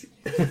job is easy.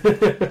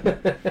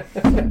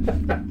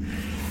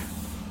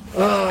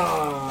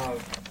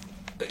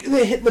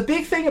 The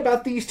big thing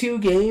about these two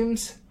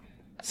games,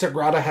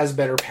 Sagrada has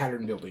better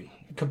pattern building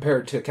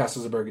compared to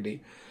Castles of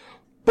Burgundy.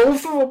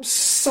 Both of them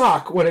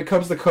suck when it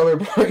comes to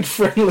colorblind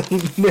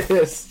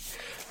friendliness,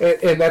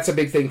 and that's a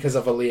big thing because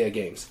of Alea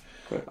games.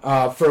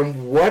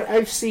 From what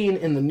I've seen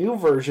in the new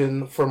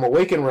version from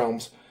Awaken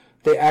Realms,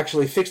 they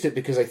actually fixed it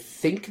because I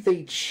think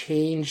they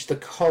changed the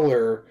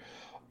color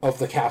of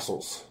the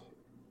castles.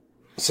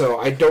 So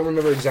I don't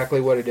remember exactly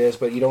what it is,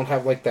 but you don't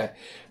have like that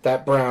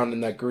brown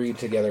and that green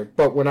together.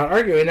 But we're not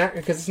arguing that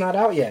because it's not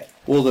out yet.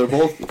 Well, they're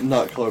both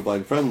not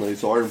colorblind friendly,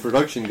 so art and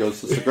production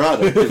goes to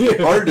Sagrada because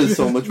the art is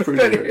so much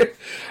prettier.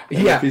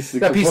 Yeah, that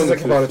pieces of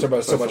components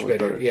are so much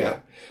better. Yeah.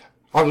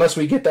 Unless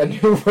we get that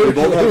new version.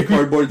 They both have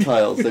cardboard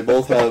tiles. They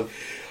both have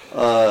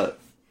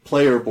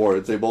player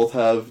boards. They both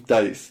have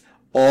dice.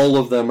 All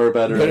of them are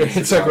better than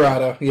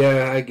Sagrada.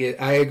 Yeah,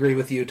 I agree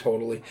with you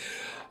totally.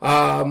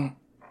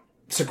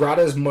 Sagrada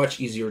is much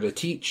easier to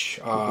teach.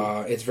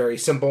 It's very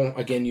simple.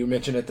 Again, you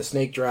mentioned it, the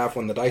snake draft.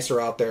 When the dice are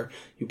out there,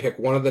 you pick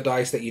one of the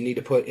dice that you need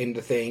to put in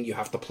the thing. You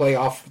have to play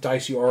off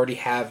dice you already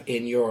have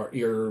in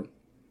your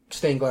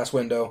stained glass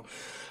window.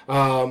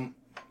 And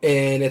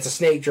it's a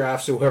snake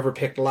draft, so whoever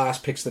picked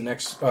last picks the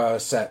next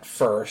set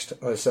first.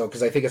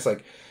 Because I think it's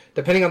like,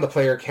 depending on the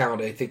player count,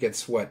 I think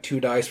it's,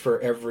 2 dice for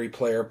every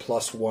player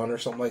plus 1 or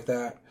something like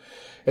that.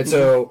 And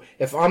so,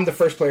 if I'm the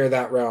first player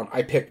that round,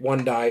 I pick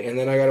 1 die, and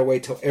then I gotta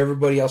wait till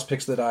everybody else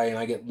picks the die, and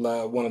I get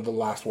one of the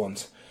last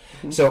ones.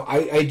 So,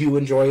 I do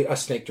enjoy a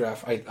snake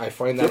draft. I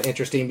find that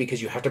interesting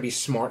because you have to be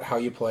smart how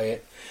you play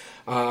it.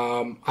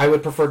 I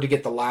would prefer to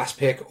get the last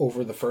pick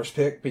over the first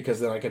pick,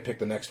 because then I can pick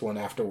the next one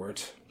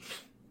afterwards.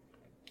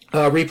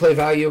 Replay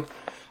value,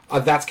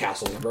 that's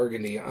Castles of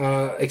Burgundy.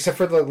 Except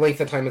for the length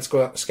of time it's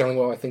scaling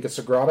well, I think it's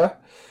Sagrada.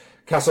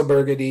 Castle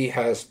Burgundy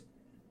has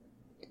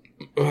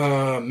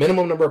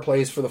minimum number of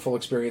plays for the full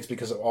experience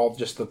because of all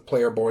just the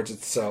player boards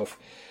itself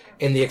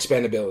and the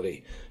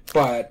expandability.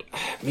 But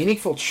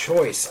meaningful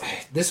choice,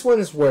 this one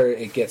is where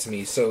it gets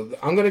me. So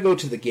I'm going to go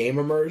to the game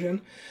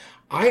immersion.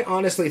 I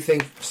honestly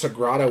think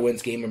Sagrada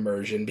wins game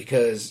immersion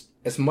because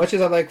as much as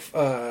I like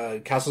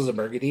Castles of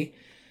Burgundy,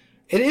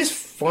 it is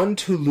fun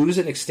to lose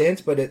an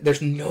extent, but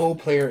there's no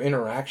player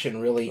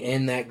interaction really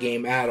in that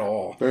game at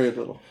all. Very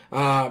little.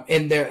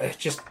 And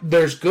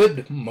there's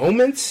good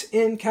moments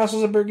in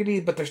Castles of Burgundy,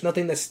 but there's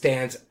nothing that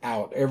stands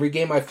out. Every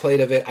game I've played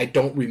of it, I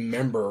don't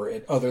remember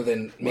it other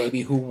than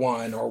maybe who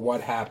won or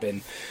what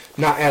happened.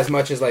 Not as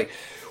much as like,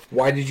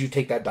 why did you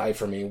take that die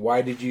from me?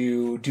 Why did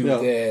you do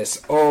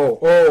this?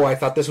 Oh, I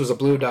thought this was a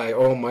blue die.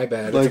 Oh, my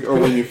bad. Like, or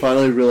when you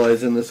finally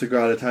realize in the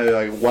Sagrada tile,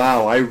 you're like,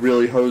 wow, I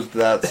really hosed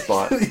that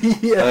spot.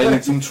 I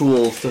need some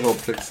tools to help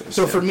fix this.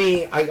 So for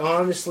me, I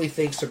honestly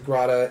think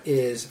Sagrada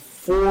is,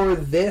 for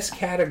this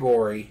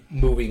category,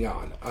 moving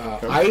on.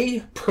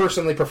 I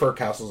personally prefer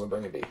Castles of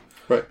Burgundy.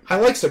 Right. I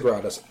like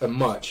Sagradas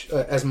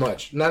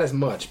not as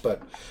much,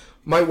 but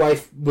my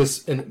wife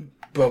was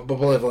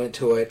benevolent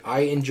to it.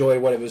 I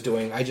enjoyed what it was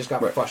doing. I just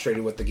got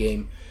frustrated with the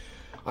game.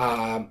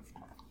 I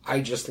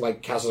just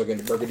like Castles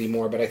of Burgundy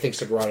more, but I think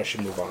Sagrada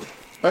should move on.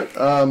 All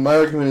right. My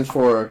argument is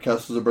for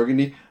Castles of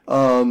Burgundy.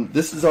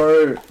 This is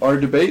our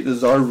debate. This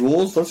is our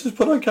rules. Let's just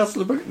put on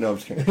Castles of Burgundy. No, I'm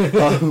just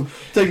kidding.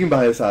 Taking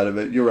bias out of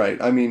it, you're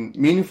right. I mean,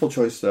 meaningful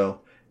choice,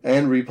 though,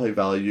 and replay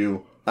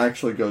value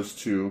actually goes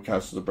to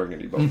Castles of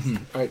Burgundy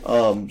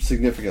both.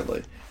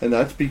 Significantly. And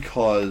that's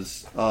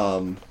because...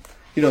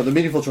 the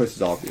meaningful choice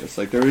is obvious.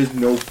 Like, there is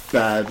no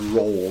bad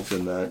rolls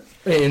in that.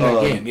 In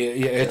that game.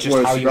 It's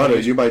just how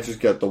you might just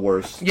get the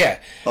worst. Yeah.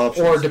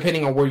 Options. Or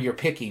depending on where you're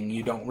picking,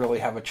 you don't really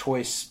have a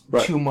choice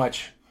too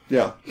much.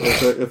 Yeah.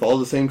 If all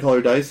the same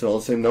color dice and all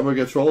the same number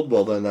gets rolled,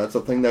 well, then that's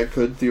a thing that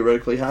could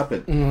theoretically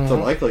happen. It's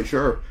unlikely,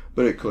 sure,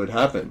 but it could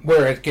happen.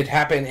 Where it could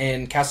happen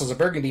in Castles of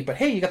Burgundy, but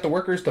hey, you got the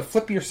workers to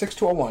flip your 6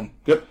 to a 1.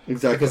 Yep,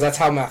 exactly. Because that's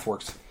how math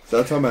works.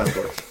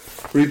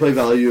 Replay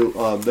value,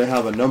 they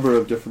have a number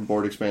of different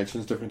board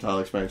expansions, different tile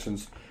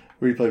expansions,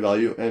 replay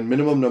value, and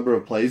minimum number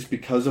of plays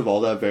because of all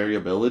that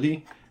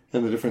variability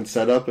and the different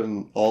setup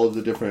and all of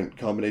the different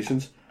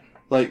combinations.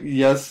 like,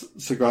 yes,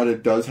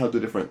 Sagrada does have the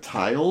different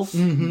tiles,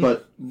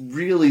 but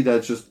really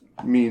that just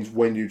means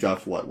when you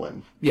draft what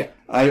when. Yeah.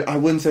 I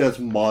wouldn't say that's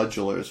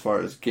modular as far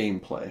as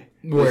gameplay.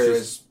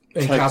 Whereas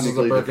in Castles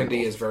of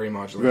Burgundy is very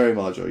modular. Very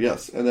modular,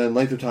 yes. And then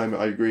length of time,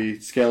 I agree.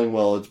 Scaling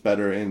well, it's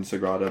better in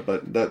Sagrada,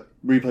 but that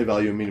replay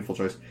value and meaningful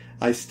choice,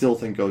 I still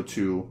think go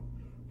to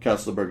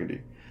Castle of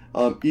Burgundy.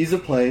 Ease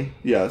of play,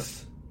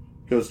 yes,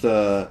 goes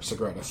to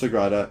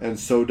Sagrada, and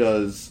so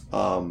does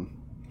Art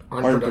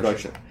and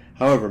Production.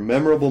 However,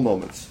 memorable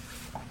moments.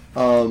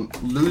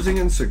 Losing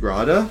in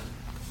Sagrada,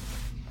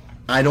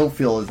 I don't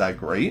feel is that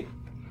great.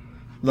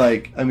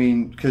 Like, I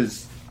mean,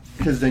 because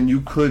then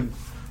you could,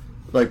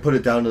 like, put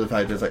it down to the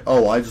fact that it's like,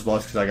 oh, I just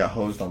lost because I got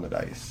hosed on the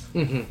dice.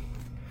 Mm-hmm.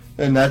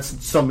 And that's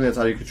something that's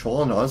out of your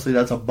control, and honestly,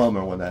 that's a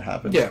bummer when that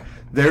happens. Yeah.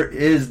 There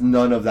is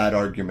none of that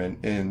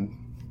argument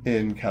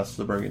in Castles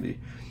of Burgundy.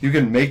 You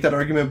can make that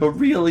argument, but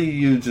really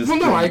you just... Well,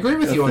 no, I agree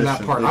with you on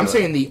that part. I'm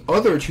saying the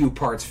other two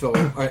parts, Phil,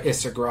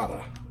 is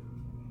Sagrada.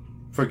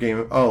 For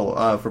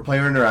for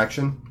player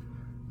interaction,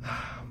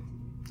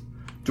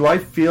 do I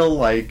feel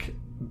like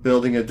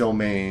building a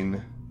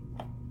domain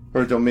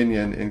or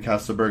dominion in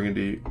Castle of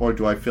Burgundy, or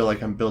do I feel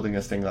like I'm building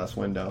a stained glass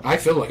window? I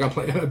feel like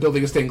I'm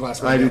building a stained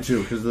glass window. I do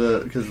too, because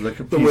the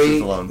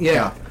pieces alone.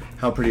 Yeah.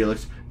 How pretty it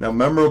looks. Now,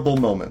 memorable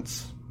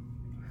moments.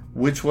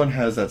 Which one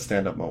has that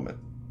stand-up moment?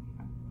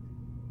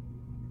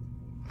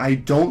 I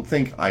don't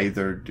think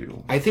either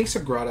do. I think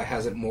Sagrada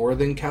has it more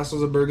than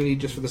Castles of Burgundy,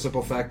 just for the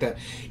simple fact that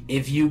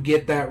if you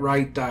get that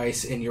right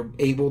dice and you're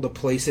able to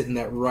place it in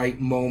that right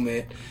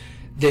moment,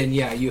 then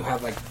yeah, you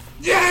have like,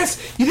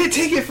 yes, you didn't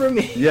take it from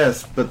me.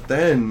 Yes, but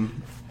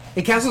then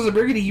in Castles of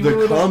Burgundy, the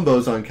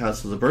combos on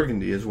Castles of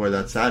Burgundy is where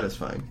that's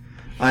satisfying.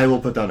 I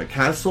will put down a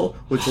castle,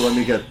 which will let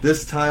me get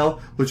this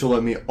tile, which will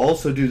let me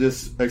also do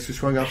this extra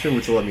scoring option,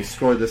 which will let me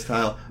score this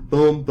tile.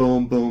 Boom,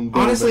 boom, boom, boom.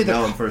 Honestly,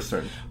 now on first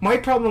turn. My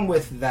problem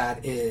with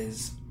that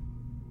is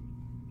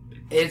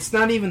it's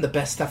not even the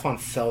best stuff on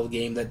Feld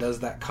game that does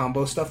that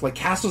combo stuff. Like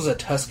Castles of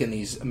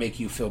Tuscany's make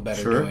you feel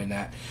better doing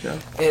that. Yeah.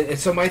 And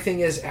so my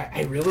thing is,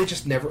 I really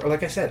just never,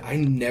 like I said,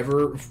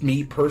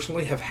 me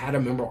personally, have had a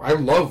memorable. I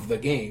love the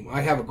game. I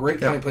have a great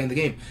time playing the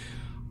game.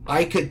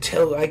 I could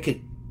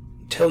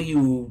tell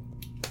you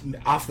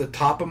off the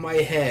top of my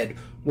head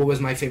what was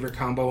my favorite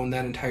combo in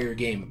that entire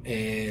game,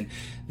 and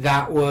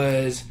that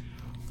was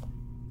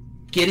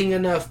getting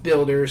enough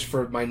builders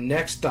for my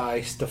next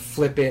dice to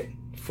flip it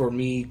for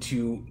me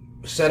to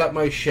set up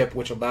my ship,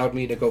 which allowed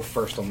me to go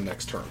first on the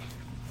next turn.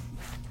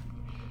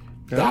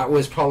 Yeah. That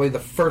was probably the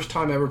first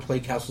time I ever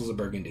played Castles of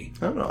Burgundy.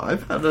 I don't know.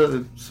 I've had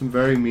some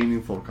very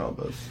meaningful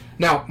combos.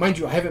 Now, mind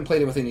you, I haven't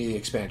played it with any of the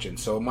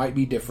expansions, so it might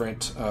be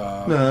different.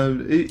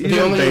 The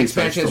only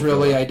expansions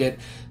really I did.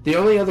 The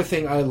only other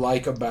thing I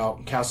like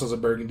about Castles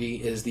of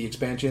Burgundy is the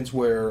expansions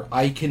where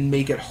I can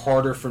make it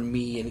harder for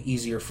me and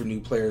easier for new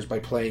players by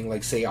playing,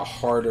 like, say, a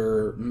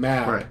harder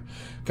map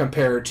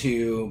compared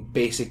to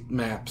basic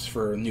maps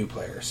for new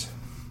players.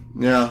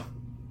 Yeah.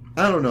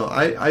 I don't know.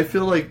 I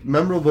feel like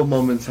memorable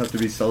moments have to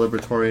be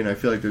celebratory, and I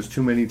feel like there's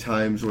too many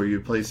times where you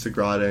play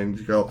Sagrada and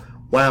you go,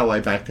 wow, I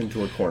backed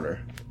into a corner.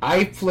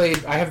 I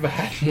have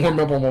had more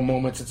memorable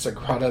moments at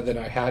Sagrada than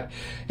I had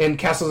in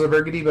Castles of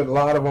Burgundy, but a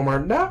lot of them are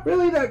not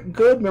really that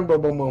good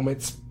memorable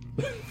moments.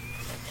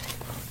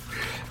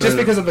 Just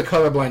because of the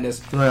color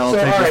blindness. I'll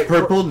take this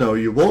purple. No,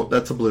 you won't.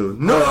 That's a blue.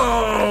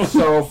 No!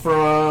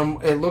 So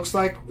it looks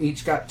like we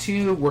each got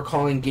 2. We're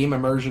calling game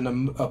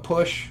immersion a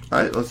push.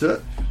 Alright, let's do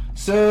it.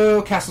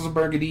 So, Castles of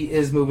Burgundy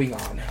is moving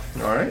on.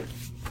 Alright.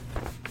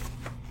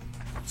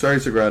 Sorry,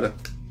 Sagrada.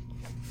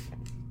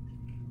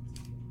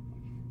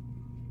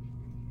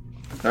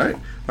 Alright,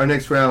 our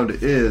next round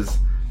is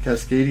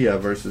Cascadia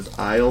versus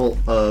Isle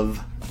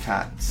of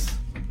Cats.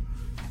 Do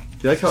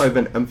you like how I've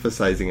been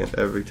emphasizing it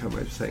every time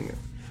I'm saying it?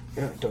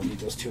 Yeah, don't need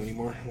those 2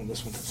 anymore. I want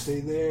this one to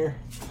stay there.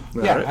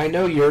 All right. I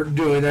know you're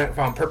doing that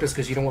on purpose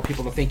because you don't want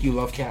people to think you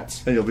love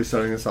cats. And you'll be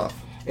starting us off.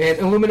 And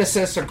Illumina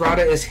says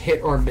Sagrada is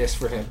hit or miss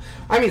for him.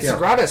 I mean,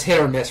 Sagrada is hit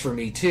or miss for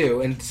me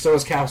too, and so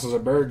is Castles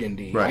of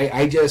Burgundy. Right.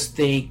 I just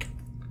think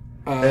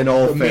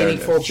the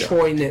meaningful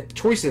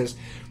choices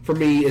for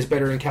me is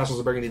better in Castles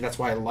of Burgundy. That's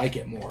why I like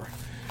it more.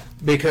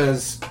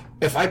 Because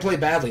if I play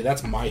badly,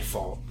 that's my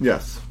fault.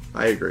 Yes,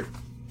 I agree.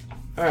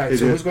 All right,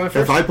 so who's going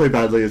first? If I play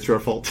badly, it's your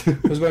fault.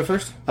 Who's going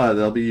first?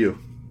 That'll be you.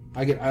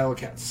 I get Isle of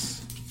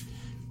Cats.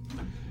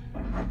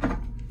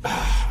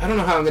 I don't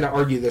know how I'm going to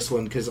argue this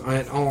one, because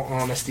in all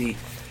honesty...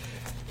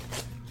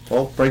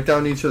 Well, break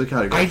down each of the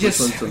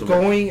categories.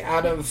 Going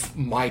out of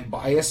my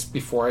bias,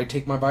 before I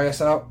take my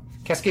bias out,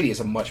 Cascadia is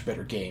a much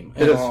better game,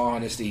 in all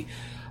honesty.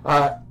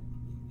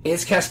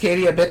 Is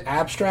Cascadia a bit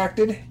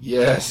abstracted?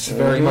 Yes,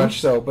 very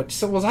much so. But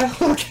so was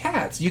Isle of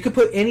Cats. You could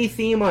put any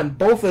theme on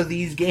both of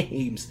these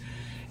games,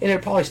 and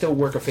it'd probably still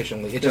work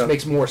efficiently. It just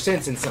makes more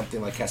sense in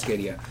something like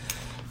Cascadia.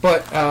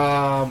 But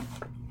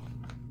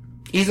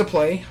ease of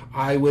play,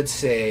 I would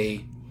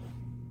say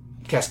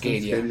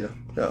Cascadia.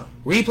 Yeah.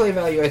 Replay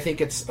value, I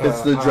think it's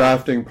the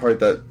drafting part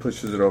that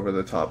pushes it over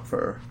the top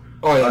for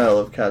Isle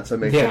of Cats. That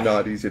makes it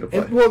not easy to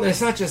play. Well, it's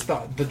not just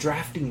the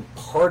drafting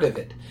part of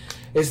it.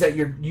 is that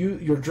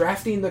you're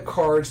drafting the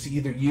cards to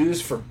either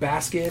use for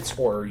baskets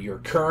or your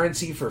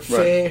currency for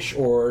fish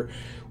or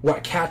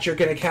what catch you're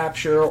going to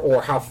capture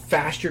or how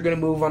fast you're going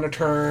to move on a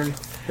turn.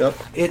 Yep.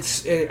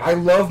 I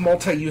love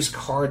multi-use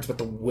cards, but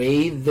the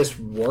way this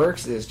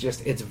works is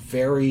just it's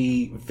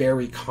very,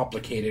 very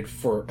complicated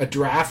for a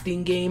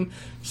drafting game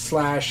 /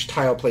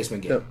 tile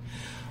placement game. Yep.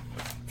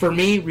 For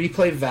me,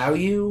 replay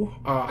value,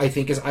 I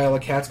think, is Isle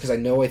of Cats, because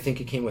I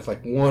think it came with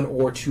like 1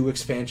 or 2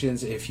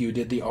 expansions if you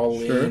did the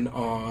all-in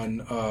on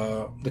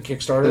the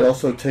Kickstarter. It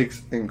also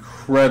takes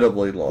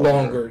incredibly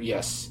longer,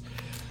 yes.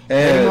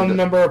 And minimum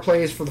number of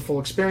plays for the full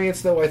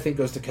experience, though, I think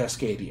goes to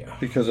Cascadia.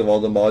 Because of all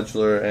the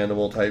modular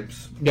animal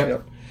types.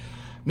 Yep.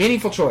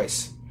 Meaningful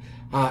choice.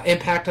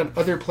 Impact on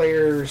other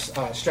players'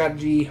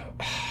 strategy.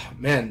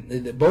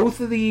 Man, both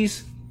of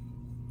these...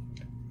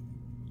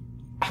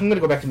 I'm going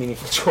to go back to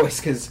meaningful choice,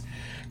 because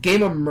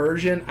game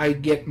immersion I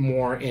get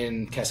more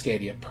in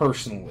Cascadia,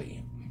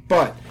 personally.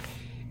 But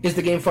is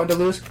the game fun to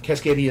lose?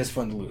 Cascadia is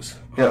fun to lose.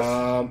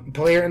 Yes.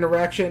 Player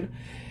interaction...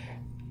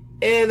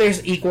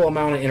 there's equal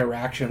amount of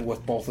interaction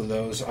with both of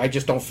those. I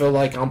just don't feel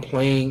like I'm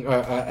playing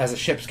as a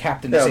ship's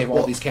captain to save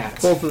all these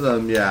cats. Both of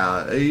them,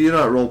 yeah. You're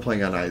not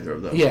role-playing on either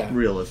of them,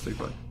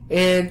 realistically.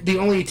 And the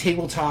only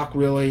table talk,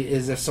 really,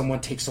 is if someone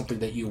takes something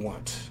that you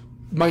want.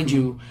 Mind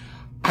you,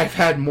 I've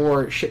had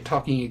more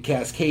shit-talking in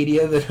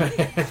Cascadia than I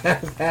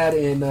have had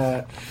in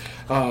Isle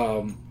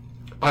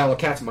of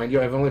Cats. Mind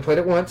you, I've only played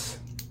it once.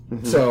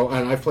 Mm-hmm. So,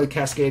 and I've played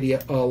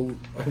Cascadia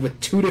with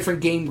 2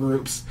 different game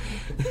groups.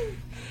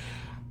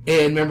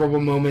 And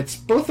memorable moments.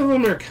 Both of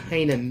them are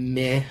kind of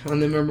meh on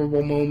the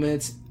memorable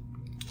moments.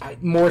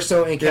 More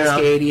so in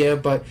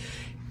Cascadia, but...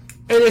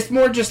 And it's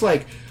more just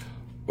like...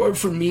 Or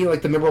for me,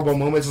 like, the memorable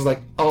moments is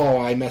like, oh,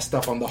 I messed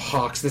up on the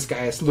Hawks. This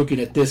guy is looking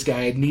at this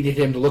guy. I needed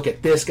him to look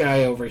at this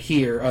guy over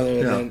here.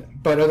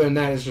 But other than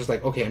that, it's just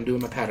like, okay, I'm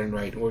doing my pattern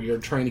right. Or you're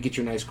trying to get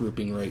your nice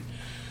grouping right.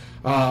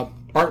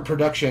 Art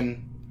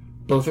production,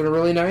 both are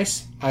really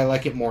nice. I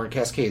like it more in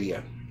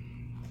Cascadia.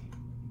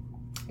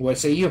 What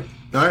say you?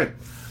 All right.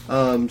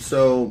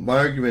 So my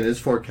argument is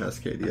for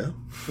Cascadia.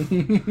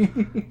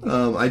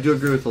 I do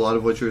agree with a lot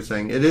of what you're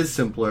saying. It is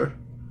simpler.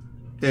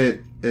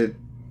 It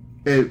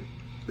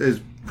is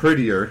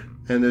prettier,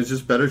 and there's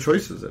just better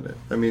choices in it.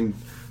 I mean,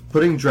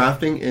 putting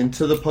drafting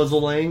into the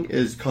puzzle laying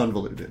is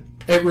convoluted.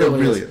 It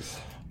really is.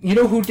 You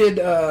know who did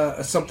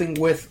something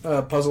with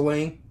puzzle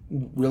laying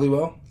really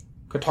well?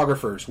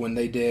 Cartographers, when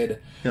they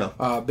did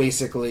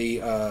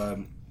basically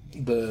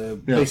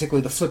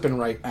the flip and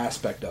right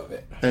aspect of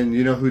it. And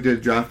you know who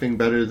did drafting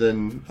better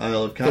than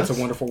Isle of Cats? It's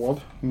a Wonderful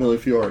World.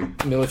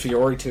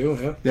 Millefiori too,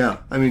 yeah. Yeah,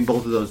 I mean,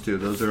 both of those do.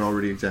 Those are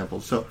already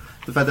examples. So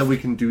the fact that we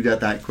can do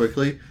that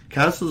quickly,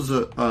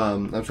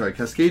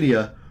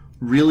 Cascadia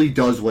really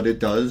does what it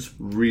does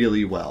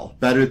really well.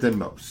 Better than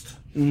most.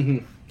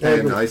 Mm-hmm.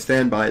 And I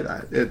stand by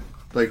that. It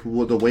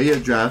the way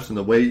it drafts and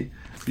the way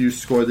you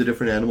score the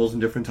different animals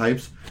and different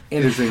types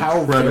is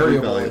incredibly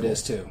valuable. It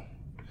is, too.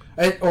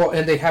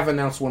 And they have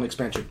announced 1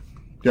 expansion.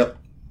 Yep,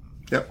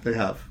 they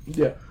have.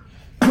 Yeah.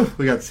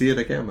 We got to see it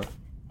at camera.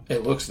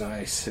 It looks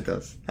nice. It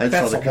does. I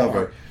just saw the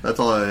cover. That's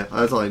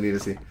all I need to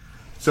see.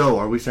 So,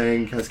 are we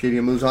saying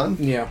Cascadia moves on?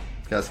 Yeah.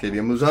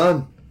 Cascadia moves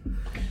on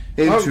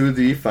into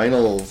the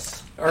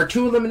finals. Our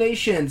 2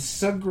 eliminations.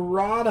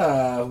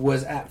 Sagrada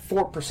was at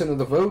 4% of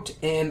the vote,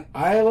 and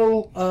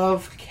Isle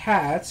of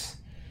Cats.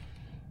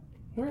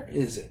 Where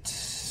is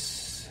it?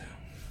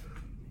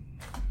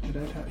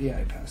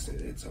 I passed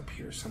it. It's up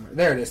here somewhere.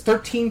 There it is.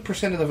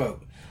 13% of the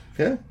vote.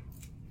 Yeah.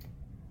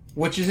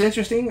 Which is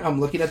interesting. I'm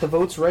looking at the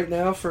votes right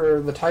now for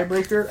the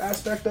tiebreaker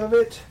aspect of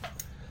it.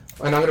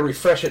 And I'm going to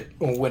refresh it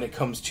when it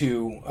comes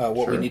to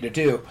what we need to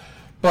do.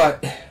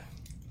 But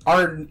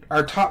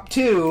our top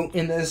 2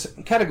 in this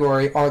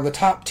category are the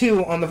top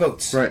 2 on the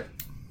votes. Right.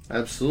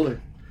 Absolutely.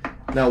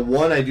 Now,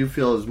 1 I do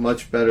feel is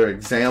much better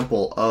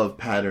example of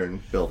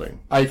pattern building.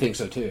 I think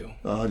so, too.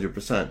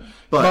 100%.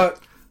 But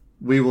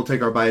we will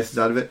take our biases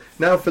out of it.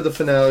 Now, for the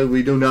finale,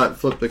 we do not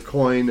flip the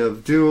coin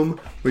of doom.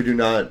 We do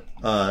not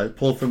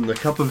pull from the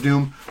cup of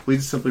doom. We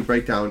just simply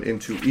break down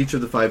into each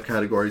of the 5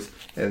 categories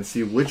and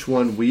see which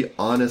one we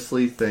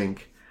honestly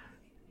think,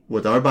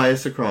 with our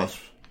bias across,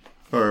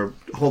 or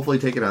hopefully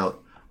take it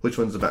out, which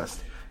one's the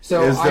best.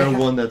 So is there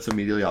one that's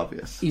immediately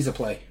obvious? Ease of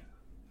play.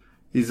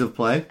 Ease of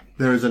play?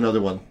 There is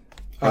another one.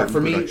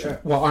 For me,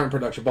 art and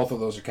production, both of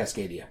those are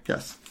Cascadia.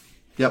 Yes.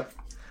 Yep.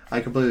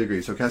 I completely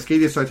agree. So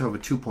Cascadia starts out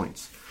with 2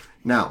 points.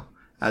 Now,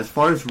 as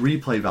far as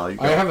replay value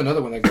goes... I have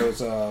another one that goes...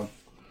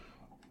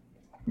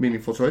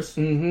 Meaningful choice?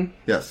 Mm-hmm.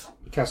 Yes.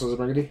 Castles of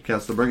Burgundy?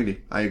 Castles of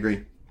Burgundy. I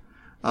agree.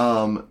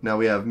 Now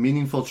we have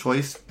meaningful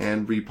choice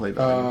and replay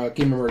value.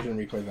 Game immersion and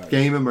replay value.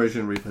 Game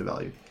immersion and replay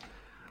value.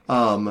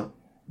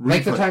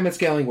 Length of time and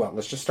scaling well.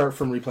 Let's just start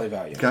from replay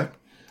value. Okay.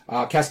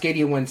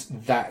 Cascadia wins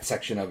that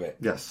section of it.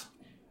 Yes.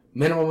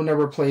 Minimum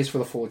number of plays for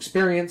the full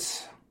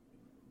experience.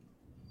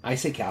 I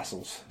say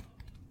Castles.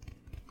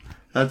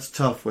 That's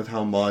tough with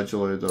how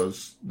modular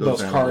those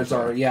cards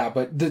are. Yeah,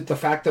 but the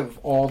fact of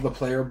all the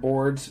player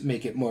boards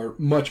make it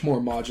much more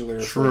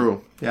modular.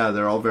 True. Yeah,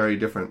 they're all very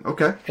different.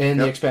 Okay.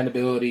 And the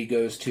expandability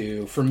goes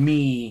to, for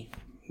me,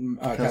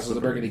 Castles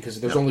of Burgundy,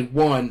 because there's only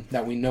one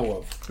that we know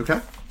of.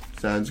 Okay.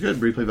 Sounds good.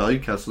 Replay value,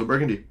 Castles of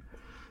Burgundy.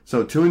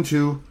 So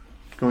 2-2,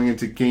 going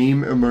into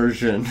game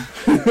immersion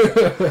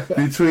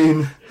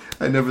between,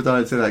 I never thought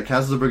I'd say that,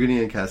 Castles of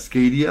Burgundy and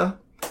Cascadia.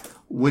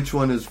 Which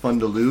one is fun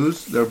to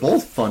lose? They're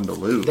both fun to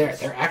lose.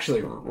 They're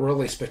actually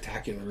really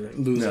spectacular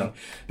losing.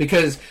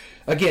 Because,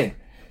 again,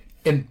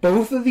 in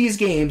both of these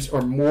games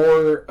are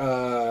more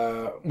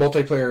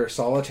multiplayer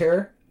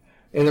solitaire.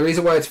 And the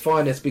reason why it's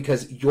fun is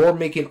because you're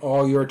making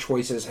all your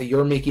choices.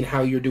 You're making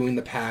how you're doing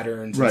the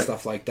patterns and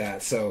stuff like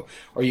that. So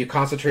are you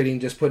concentrating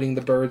just putting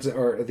the birds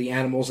or the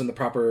animals in the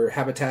proper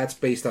habitats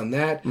based on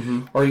that?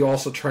 Mm-hmm. Or are you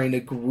also trying to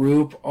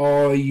group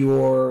all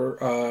your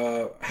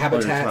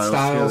habitat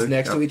styles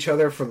next to each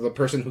other for the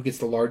person who gets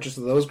the largest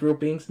of those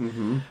groupings?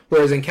 Mm-hmm.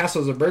 Whereas in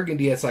Castles of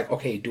Burgundy, it's like,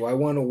 okay, do I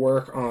want to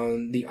work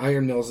on the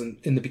iron mills in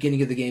the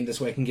beginning of the game this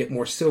way I can get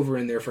more silver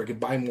in there so I can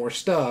buy more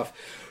stuff?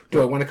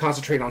 Do I want to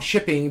concentrate on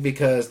shipping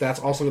because that's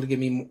also going to give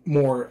me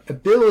more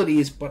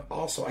abilities, but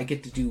also I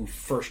get to do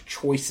first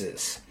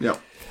choices.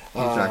 Yep,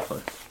 exactly.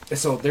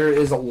 So there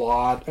is a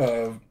lot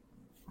of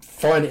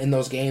fun in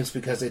those games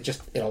because it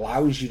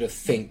allows you to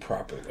think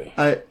properly.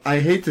 I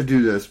hate to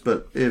do this,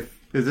 but if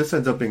this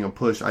ends up being a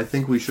push, I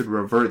think we should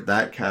revert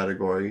that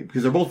category,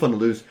 because they're both fun to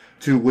lose,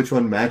 to which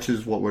one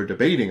matches what we're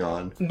debating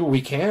on.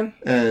 We can.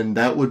 And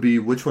that would be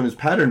which one is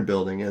pattern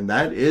building, and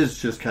that is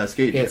just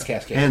Cascadia. It's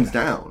Cascadia. Hands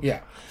down.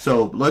 Yeah.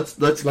 So let's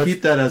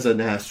keep that as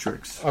an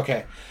asterisk.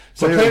 Okay.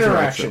 So player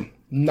interaction.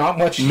 Not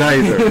much.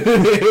 Neither.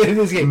 in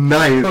this game.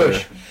 Neither.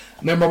 Push.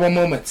 Memorable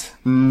moments.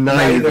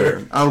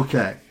 Neither.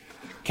 Okay.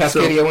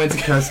 Cascadia wins.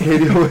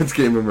 Cascadia wins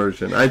game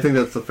immersion. I think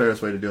that's the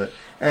fairest way to do it.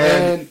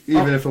 And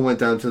even if it went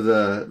down to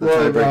the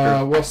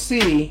tiebreaker. We'll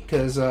see,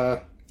 because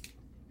I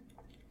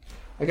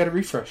got to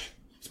refresh.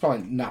 It's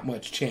probably not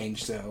much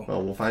change, so.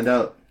 Well, we'll find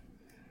out.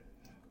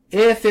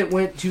 If it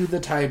went to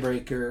the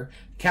tiebreaker,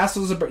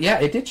 Castles of yeah,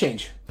 it did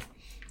change.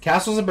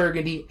 Castles of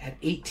Burgundy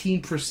at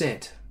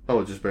 18%.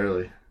 Oh, just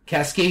barely.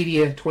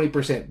 Cascadia,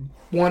 20%.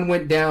 One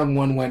went down,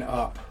 one went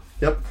up.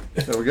 Yep,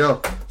 there we go.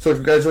 So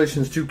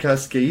congratulations to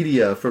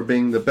Cascadia for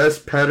being the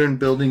best pattern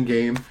building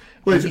game,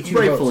 which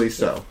rightfully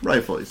so.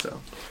 Rightfully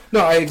so. No,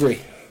 I agree.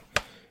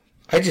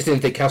 I just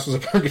didn't think Castles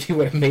of Burgundy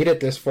would have made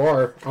it this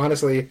far,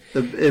 honestly.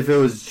 If it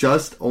was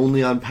just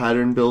only on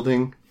pattern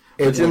building,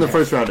 which in the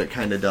first round it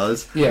kind of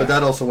does, but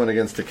that also went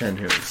against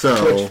Tekken.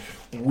 So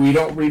we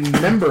don't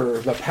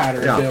remember the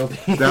pattern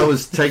building. That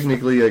was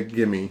technically a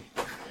gimme.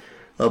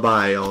 A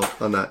buy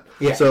on that.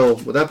 Yeah. So,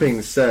 with that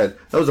being said,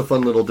 that was a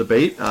fun little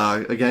debate.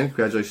 Again,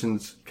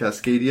 congratulations,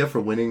 Cascadia,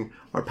 for winning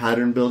our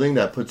pattern building.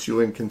 That puts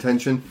you in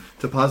contention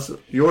to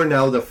you're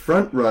now the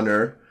front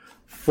runner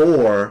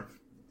for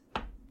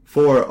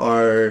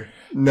our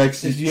next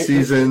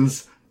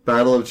season's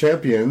Battle of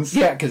Champions.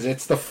 Yeah, because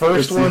it's the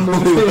first one.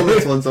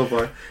 This one so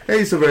far.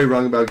 Hey, so very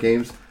wrong about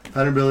games.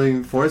 Pattern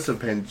building Forest of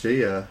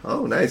Pangea.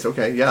 Oh, nice.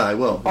 Okay, yeah, I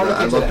will.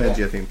 I love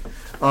Pangea theme.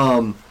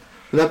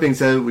 With that being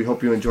said, we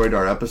hope you enjoyed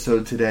our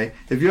episode today.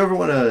 If you ever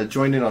want to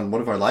join in on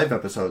one of our live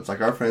episodes, like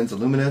our friends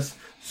Illuminous,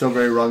 So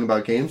Very Wrong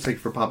About Games, thank you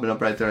for popping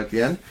up right there at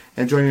the end,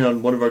 and joining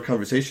on one of our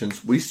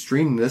conversations, we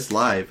stream this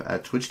live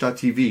at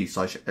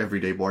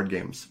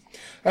twitch.tv/everydayboardgames.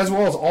 As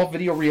well as all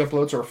video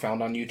re-uploads are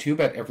found on YouTube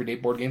at Everyday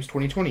Board Games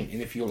 2020.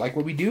 And if you like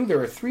what we do, there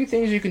are 3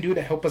 things you can do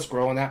to help us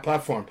grow on that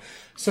platform.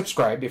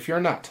 Subscribe if you're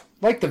not.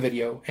 Like the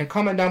video, and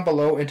comment down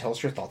below and tell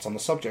us your thoughts on the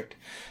subject.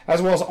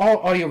 As well as all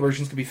audio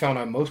versions can be found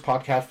on most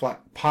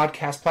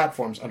podcast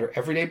platforms under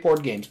Everyday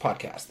Board Games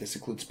Podcast. This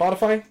includes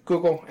Spotify,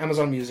 Google,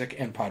 Amazon Music,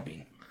 and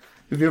Podbean.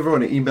 If you ever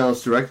want to email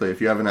us directly,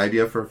 if you have an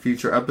idea for a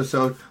future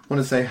episode,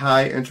 want to say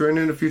hi, enter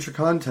in a future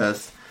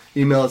contest,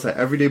 email us at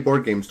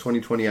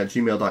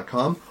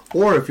everydayboardgames2020@gmail.com,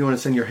 or if you want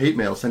to send your hate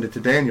mail, send it to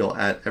Daniel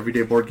at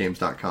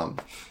everydayboardgames.com.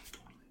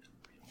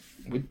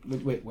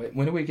 Wait,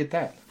 when do we get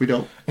that? We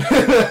don't.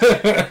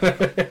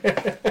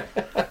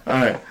 All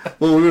right.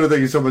 Well, we want to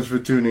thank you so much for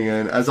tuning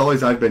in. As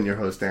always, I've been your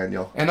host,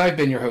 Daniel. And I've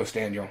been your host,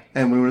 Daniel.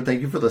 And we want to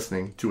thank you for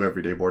listening to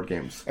Everyday Board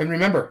Games. And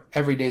remember,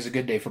 every day is a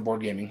good day for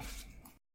board gaming.